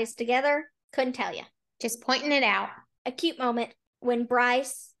it ties together, couldn't tell you. Just pointing it out. A cute moment when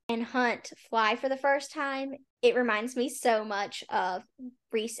Bryce and Hunt fly for the first time. It reminds me so much of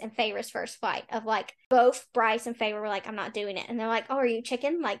Rhys and Feyre's first flight, of like both Bryce and Feyre were like, I'm not doing it. And they're like, oh, are you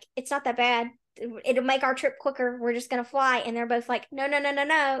chicken? Like, it's not that bad. It'll make our trip quicker. We're just going to fly. And they're both like, no.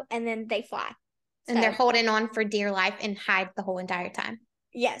 And then they fly. And they're holding on for dear life and hide the whole entire time.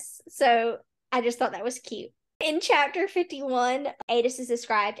 Yes. So I just thought that was cute. In chapter 51, Adis is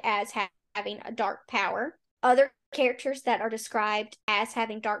described as having a dark power. Other characters that are described as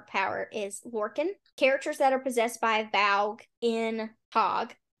having dark power is Lorcan. Characters that are possessed by Valg in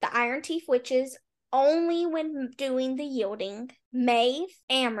Tog. The Iron Teeth Witches, only when doing the yielding. Maeve,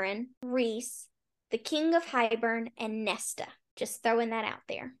 Amryn, Rhys, the King of Hybern, and Nesta. Just throwing that out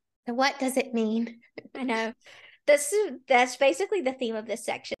there. So what does it mean? I know. That's basically the theme of this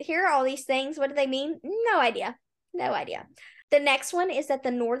section. Here are all these things. What do they mean? No idea. The next one is that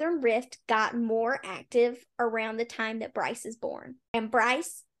the Northern Rift got more active around the time that Bryce is born. And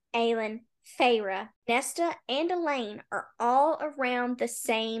Bryce, Aelin, Feyre, Nesta, and Elaine are all around the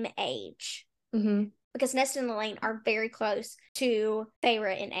same age. Because Nesta and Elaine are very close to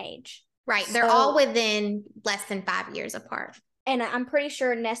Feyre in age. Right. They're all within less than 5 years apart. And I'm pretty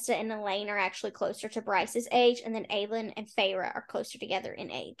sure Nesta and Elaine are actually closer to Bryce's age, and then Aelin and Feyre are closer together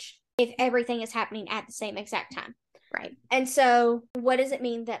in age, if everything is happening at the same exact time. Right. And so what does it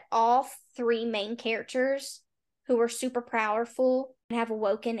mean that all 3 main characters who are super powerful and have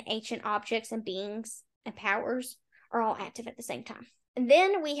awoken ancient objects and beings and powers are all active at the same time? And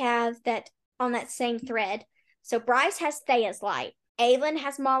then we have that on that same thread. So Bryce has Thea's light. Aelin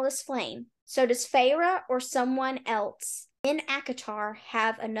has Mala's flame. So does Feyre or someone else in ACOTAR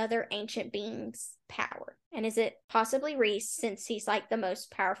have another ancient being's power? And is it possibly Rhys, since he's like the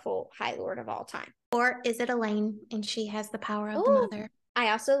most powerful High Lord of all time? Or is it Elaine and she has the power of the Ooh. mother?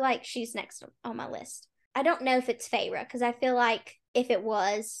 I also like she's next on my list. I don't know if it's Feyre, because I feel like if it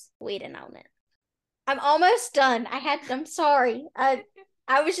was, we'd have known it. I'm almost done. I'm sorry. I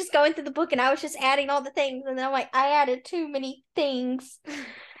was just going through the book and I was just adding all the things, and then I'm like, I added too many things.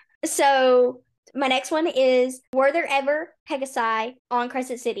 So my next one is, were there ever Pegasi on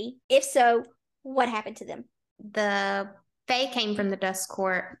Crescent City? If so, what happened to them? The Fae came from the Dust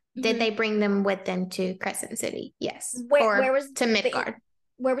Court. Did they bring them with them to Crescent City? Yes. Where was to Midgard?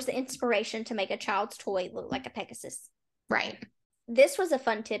 Where was the inspiration to make a child's toy look like a Pegasus? Right. This was a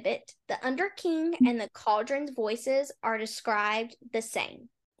fun tidbit. The Underking and the Cauldron's voices are described the same,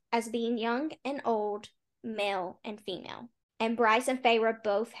 as being young and old, male and female. And Bryce and Feyre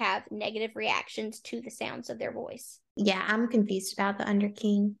both have negative reactions to the sounds of their voice. Yeah, I'm confused about the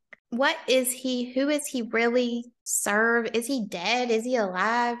Underking. What is he? Who is he really serve? Is he dead? Is he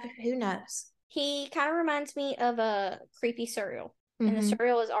alive? Who knows? He kind of reminds me of a creepy Suriel. And the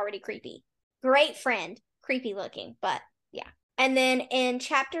Suriel is already creepy. Great friend. Creepy looking, but yeah. And then in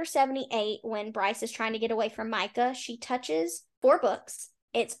chapter 78, when Bryce is trying to get away from Micah, she touches 4 books.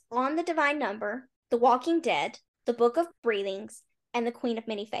 It's On the Divine Number, The Walking Dead, The Book of Breathings, and The Queen of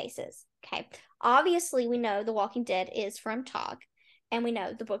Many Faces. Okay. Obviously, we know The Walking Dead is from Tog, and we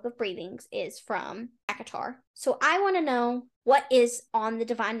know The Book of Breathings is from ACOTAR. So I want to know, what is On the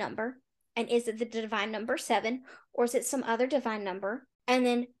Divine Number? And is it the divine number 7, or is it some other divine number? And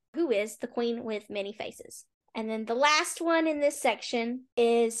then, who is the Queen with Many Faces? And then the last one in this section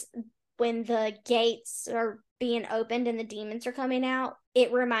is when the gates are being opened and the demons are coming out.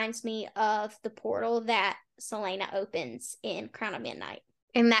 It reminds me of the portal that Selena opens in Crown of Midnight.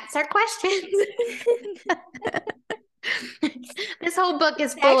 And that's our questions. This whole book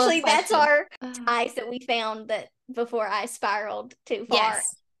is full of questions. That's our ties that we found that before I spiraled too far.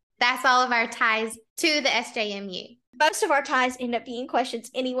 Yes. That's all of our ties to the SJMU. Most of our ties end up being questions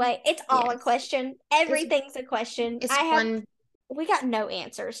anyway. It's all a question. Everything's a question. We got no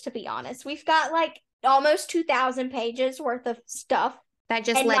answers, to be honest. We've got like almost 2,000 pages worth of stuff. That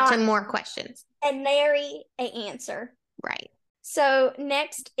just led to more questions. And nary an answer. Right. So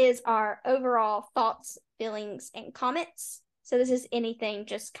next is our overall thoughts, feelings, and comments. So this is anything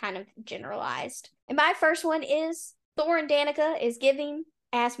just kind of generalized. And my first one is, Thor and Danica is giving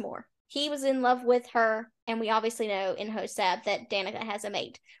Asmore. He was in love with her, and we obviously know in HOEAB that Danica has a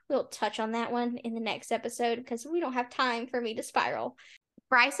mate. We'll touch on that one in the next episode because we don't have time for me to spiral.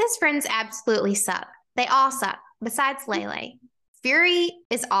 Bryce's friends absolutely suck. They all suck, besides Lele. Fury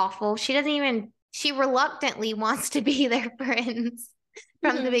is awful. She reluctantly wants to be their friends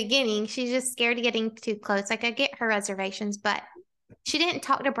from the beginning. She's just scared of getting too close. Like, I get her reservations, but she didn't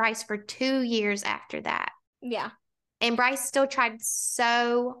talk to Bryce for 2 years after that. Yeah. And Bryce still tried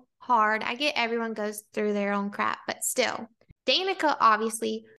so hard. I get everyone goes through their own crap, but still. Danica,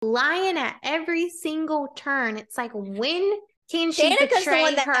 obviously, lying at every single turn. It's like, when can she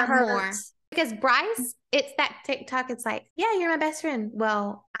betray her more? Because Bryce, it's that TikTok. It's like, yeah, you're my best friend.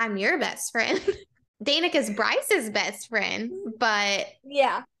 Well, I'm your best friend. Danica's Bryce's best friend, but...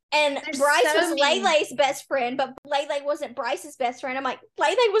 Yeah. And Bryce was Lele's best friend, but Lele wasn't Bryce's best friend. I'm like,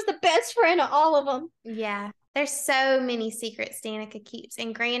 Lele was the best friend of all of them. Yeah. There's so many secrets Danica keeps.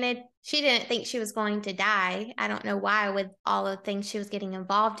 And granted, she didn't think she was going to die. I don't know why, with all the things she was getting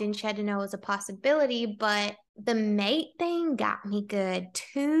involved in. She had to know it was a possibility. But the mate thing got me good.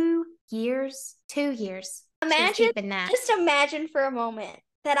 2 years. 2 years. Just imagine for a moment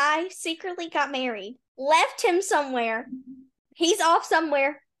that I secretly got married, left him somewhere. He's off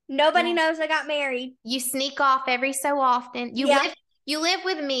somewhere. Nobody knows I got married. You sneak off every so often. You live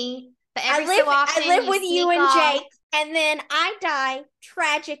with me. But I live with you and Jake, and then I die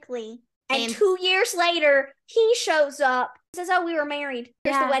tragically. And 2 years later, he shows up, says, "Oh, we were married.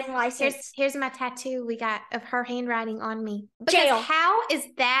 Here's the wedding license. Here's my tattoo we got of her handwriting on me." Because Jail. How is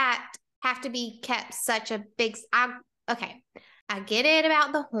that have to be kept such a big? Okay, I get it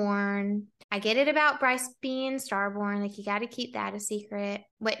about the horn. I get it about Bryce being Starborn. Like, you got to keep that a secret.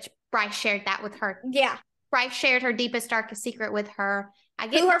 Which Bryce shared that with her. Yeah. Bryce shared her deepest, darkest secret with her. I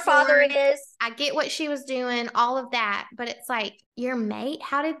get who her father is. I get what she was doing, all of that. But it's like, your mate,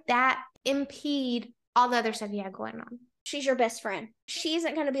 how did that impede all the other stuff you had going on? She's your best friend. She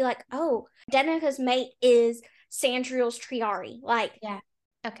isn't going to be like, oh, Danica's mate is Sandriel's Triari. Like, yeah.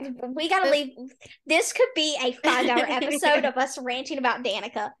 Okay. We got to leave. This could be a 5-hour episode of us ranting about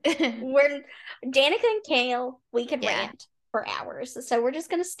Danica. Danica and Kale, we could rant for hours. So we're just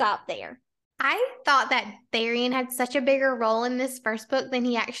going to stop there. I thought that Tharian had such a bigger role in this first book than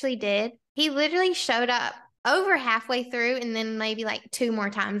he actually did. He literally showed up over halfway through and then maybe like 2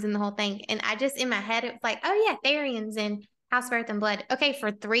 more times in the whole thing. And I just, in my head, it was like, oh yeah, Tharian's in House of Earth and Blood. Okay,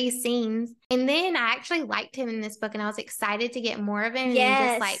 for 3 scenes. And then I actually liked him in this book and I was excited to get more of him and then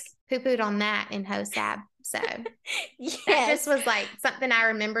just like poo-pooed on that in HOEAB. So that just was like something I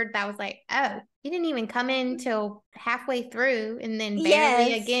remembered that was like, oh, he didn't even come in till halfway through and then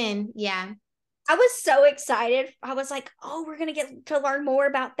barely again. Yeah. I was so excited. I was like, oh, we're going to get to learn more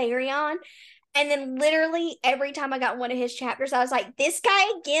about Tharion. And then literally every time I got one of his chapters, I was like, this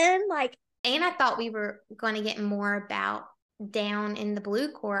guy again? Like, and I thought we were going to get more about down in the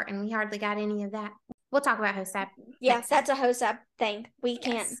Blue Court, and we hardly got any of that. We'll talk about HOEAB. Yeah, that's a HOEAB thing. We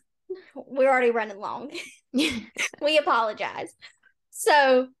can't. We're already running long. We apologize.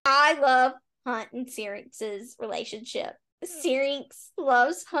 So I love Hunt and Syrinx's relationship. Syrinx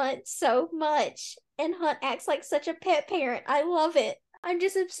loves Hunt so much, and Hunt acts like such a pet parent. I love it. I'm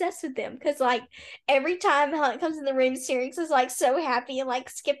just obsessed with them because, like, every time Hunt comes in the room, Syrinx is like so happy and like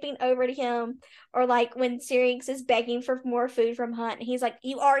skipping over to him, or like when Syrinx is begging for more food from Hunt, and he's like,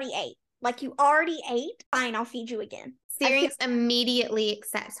 "You already ate. Like, you already ate. Fine, I'll feed you again." Syrinx immediately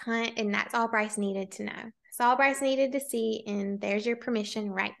accepts Hunt, and that's all Bryce needed to know. That's all Bryce needed to see, and there's your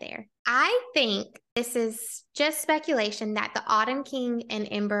permission right there. I think this is just speculation that the Autumn King and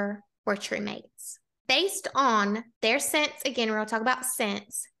Ember were true mates. Based on their scents, again, we're going to talk about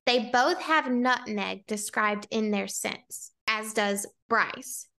scents. They both have nutmeg described in their scents, as does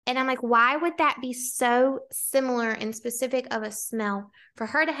Bryce. And I'm like, why would that be so similar and specific of a smell for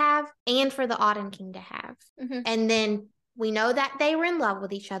her to have and for the Autumn King to have? Mm-hmm. And then we know that they were in love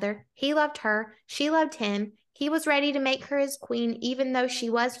with each other. He loved her. She loved him. He was ready to make her his queen, even though she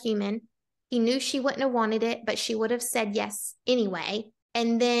was human. He knew she wouldn't have wanted it, but she would have said yes anyway.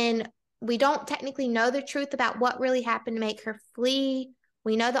 And then we don't technically know the truth about what really happened to make her flee.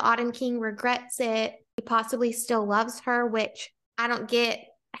 We know the Autumn King regrets it. He possibly still loves her, which I don't get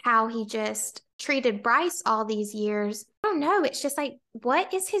how he just treated Bryce all these years. I don't know. It's just like,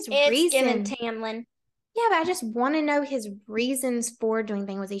 what is his reason? It's given Tamlin. Yeah, but I just want to know his reasons for doing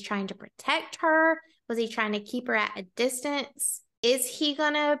things. Was he trying to protect her? Was he trying to keep her at a distance? Is he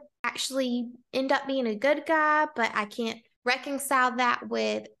going to actually end up being a good guy? But I can't reconcile that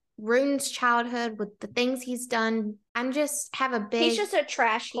with Rune's childhood, with the things he's done. I'm just have a big he's just a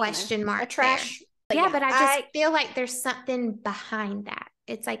trash question mark. A trash. But yeah, but I just feel like there's something behind that.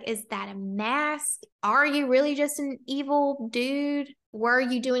 It's like, is that a mask? Are you really just an evil dude? Were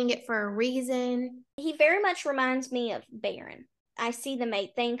you doing it for a reason? He very much reminds me of Baron. I see the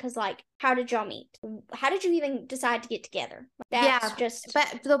mate thing because, like, how did y'all meet? How did you even decide to get together? That's just.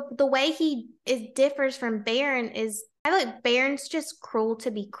 But the way he differs from Baron is, I feel like Baron's just cruel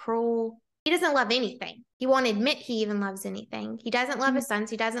to be cruel. He doesn't love anything. He won't admit he even loves anything. He doesn't love his sons.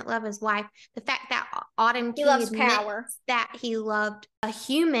 He doesn't love his wife. The fact that Autumn King loves power, that he loved a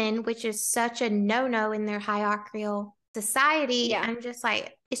human, which is such a no-no in their hierarchical society. Yeah. I'm just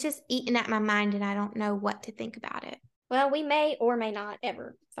like, it's just eating at my mind and I don't know what to think about it. Well, we may or may not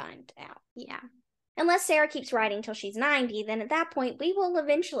ever find out. Yeah. Unless Sarah keeps writing till she's 90, then at that point, we will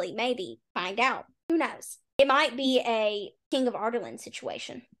eventually maybe find out. Who knows? It might be a King of Ardalan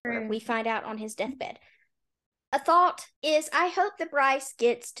situation where we find out on his deathbed. A thought is, I hope that Bryce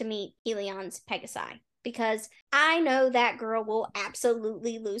gets to meet Helion's Pegasi, because I know that girl will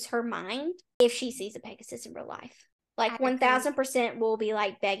absolutely lose her mind if she sees a Pegasus in real life. Like 1000% will be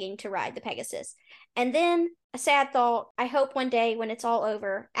like begging to ride the Pegasus. And then a sad thought, I hope one day when it's all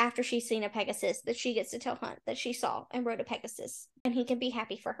over, after she's seen a Pegasus, that she gets to tell Hunt that she saw and rode a Pegasus, and he can be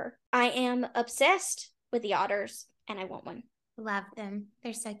happy for her. I am obsessed with the otters, and I want one. Love them.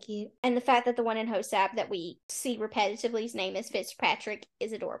 They're so cute. And the fact that the one in HOEAB that we see repetitively, his name is Fitzpatrick,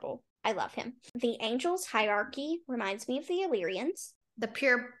 is adorable. I love him. The Angels hierarchy reminds me of the Illyrians. The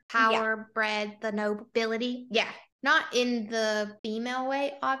pure power bred, the nobility. Yeah. Not in the female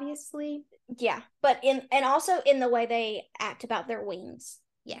way, obviously. Yeah, but and also in the way they act about their wings.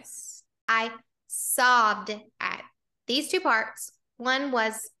 Yes. I sobbed at these 2 parts. One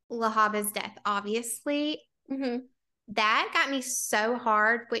was Lahaba's death, obviously. Mm-hmm. That got me so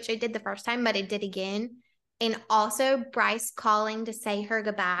hard, which I did the first time, but it did again. And also Bryce calling to say her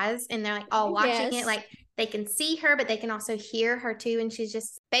goodbyes, and they're like all watching it. Like, they can see her, but they can also hear her too. And she's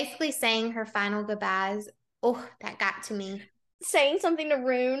just basically saying her final goodbyes. Oh, that got to me. Saying something to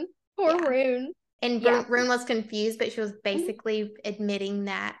Rune. Poor Rune. And Rune was confused, but she was basically admitting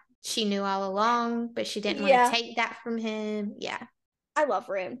that she knew all along, but she didn't want to take that from him. Yeah. I love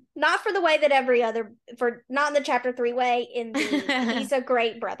Rune. Not for the way that not in the chapter 3 way, in the he's a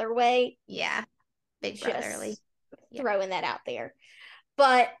great brother way. Yeah. Big brotherly. Throwing that out there.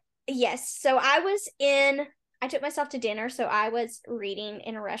 But yes, so I took myself to dinner, so I was reading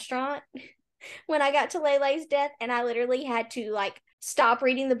in a restaurant when I got to Lele's death, and I literally had to like stop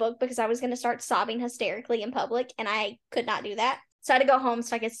reading the book because I was going to start sobbing hysterically in public, and I could not do that. So I had to go home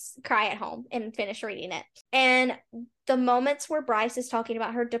so I could cry at home and finish reading it. And the moments where Bryce is talking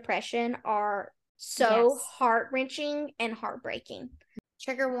about her depression are so heart-wrenching and heartbreaking.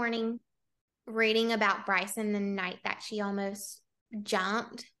 Trigger warning, reading about Bryson the night that she almost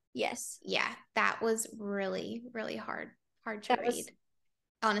jumped. Yes. Yeah, that was really, really hard to read.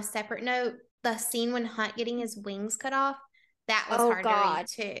 On a separate note, the scene when Hunt getting his wings cut off, that was hard to read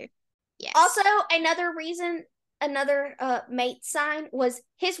too. Yes. Also, another mate sign was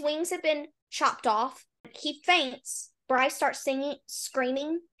his wings had been chopped off. He faints. Bryce starts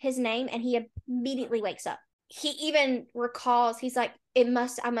screaming his name, and he immediately wakes up. He even recalls, he's like, I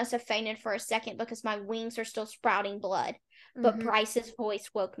must have fainted for a second because my wings are still sprouting blood. But Bryce's voice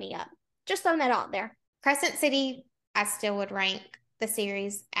woke me up. Just throwing that out there. Crescent City, I still would rank the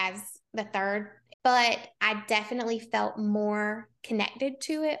series as the third, but I definitely felt more connected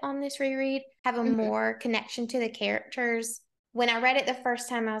to it on this reread, have a more connection to the characters. When I read it the first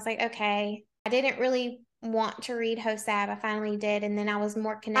time, I was like, okay, I didn't really want to read HOEAB. I finally did, and then I was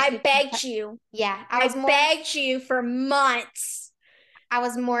more connected. I begged you. Yeah. I begged you for months. I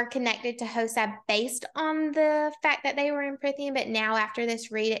was more connected to HOEAB based on the fact that they were in Prithian, but now after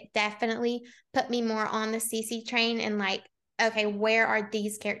this read, it definitely put me more on the CC train and like, okay, where are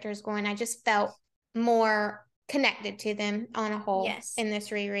these characters going? I just felt more connected to them on a whole in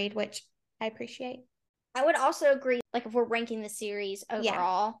this reread, which I appreciate. I would also agree, like if we're ranking the series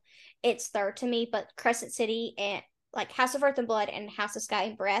overall, it's third to me, but Crescent City and like House of Earth and Blood and House of Sky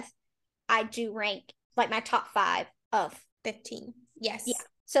and Breath, I do rank like my top 5 of 15. Yes. Yeah.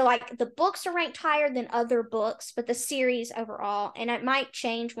 So like the books are ranked higher than other books, but the series overall, and it might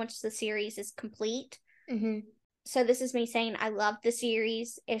change once the series is complete. So this is me saying I love the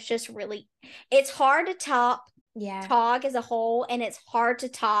series. It's just really, it's hard to top Tog as a whole, and it's hard to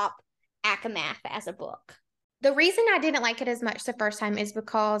top Akamath as a book. The reason I didn't like it as much the first time is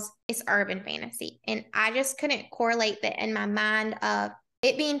because it's urban fantasy, and I just couldn't correlate that in my mind of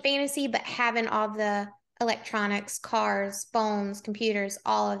it being fantasy, but having all the electronics, cars, phones, computers,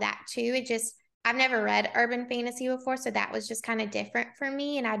 all of that too. I've never read urban fantasy before, so that was just kind of different for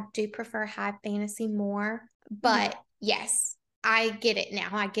me, and I do prefer high fantasy more. But yes, I get it now.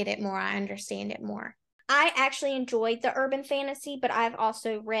 I get it more. I understand it more. I actually enjoyed the urban fantasy, but I've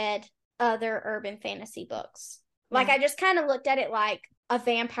also read other urban fantasy books. Like I just kind of looked at it like a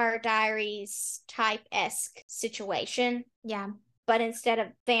Vampire Diaries type-esque situation. Yeah. But instead of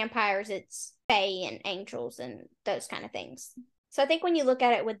vampires, it's fae and angels and those kind of things. So I think when you look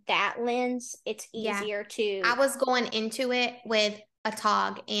at it with that lens, it's easier to... I was going into it with a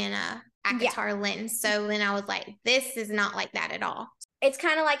Tog and a ACOTAR lens. So then I was like, this is not like that at all. It's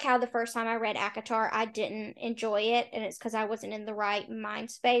kind of like how the first time I read ACOTAR, I didn't enjoy it, and it's because I wasn't in the right mind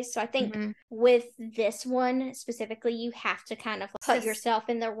space. So I think with this one specifically, you have to kind of put yourself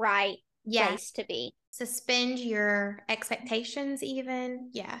in the right place to be. Suspend your expectations even.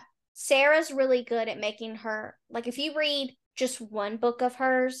 Yeah. Sarah's really good at making her, like if you read just one book of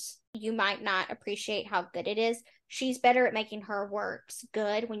hers, you might not appreciate how good it is. She's better at making her works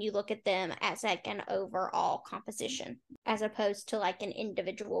good when you look at them as like an overall composition, as opposed to like an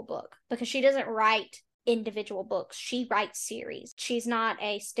individual book, because she doesn't write individual books. She writes series. She's not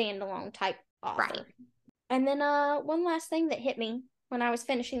a standalone type author. Right. And then one last thing that hit me when I was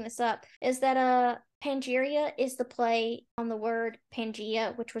finishing this up is that Pangaea is the play on the word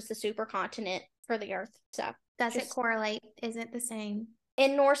Pangea, which was the supercontinent for the Earth. So does it correlate? Is it the same?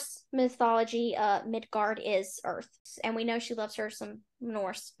 In Norse mythology, Midgard is Earth, and we know she loves her some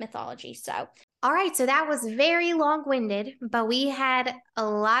Norse mythology. So, all right, so that was very long-winded, but we had a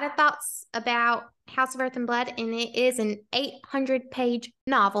lot of thoughts about House of Earth and Blood, and it is an 800-page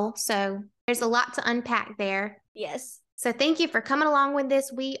novel, so there's a lot to unpack there. Yes. So thank you for coming along with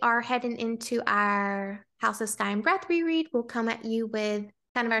this. We are heading into our House of Sky and Breath reread. We'll come at you with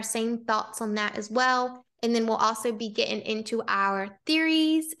kind of our same thoughts on that as well. And then we'll also be getting into our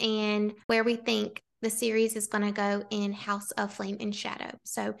theories and where we think the series is going to go in House of Flame and Shadow.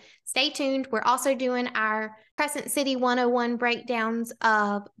 So stay tuned. We're also doing our Crescent City 101 breakdowns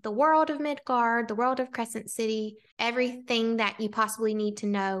of the world of Midgard, the world of Crescent City, everything that you possibly need to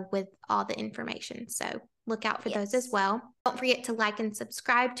know with all the information. So look out for those as well. Don't forget to like and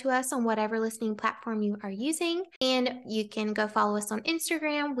subscribe to us on whatever listening platform you are using. And you can go follow us on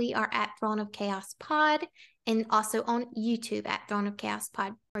Instagram. We are at Throne of Chaos Pod, and also on YouTube at Throne of Chaos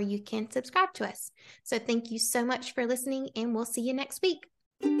Pod, where you can subscribe to us. So thank you so much for listening, and we'll see you next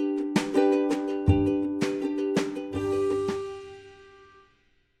week.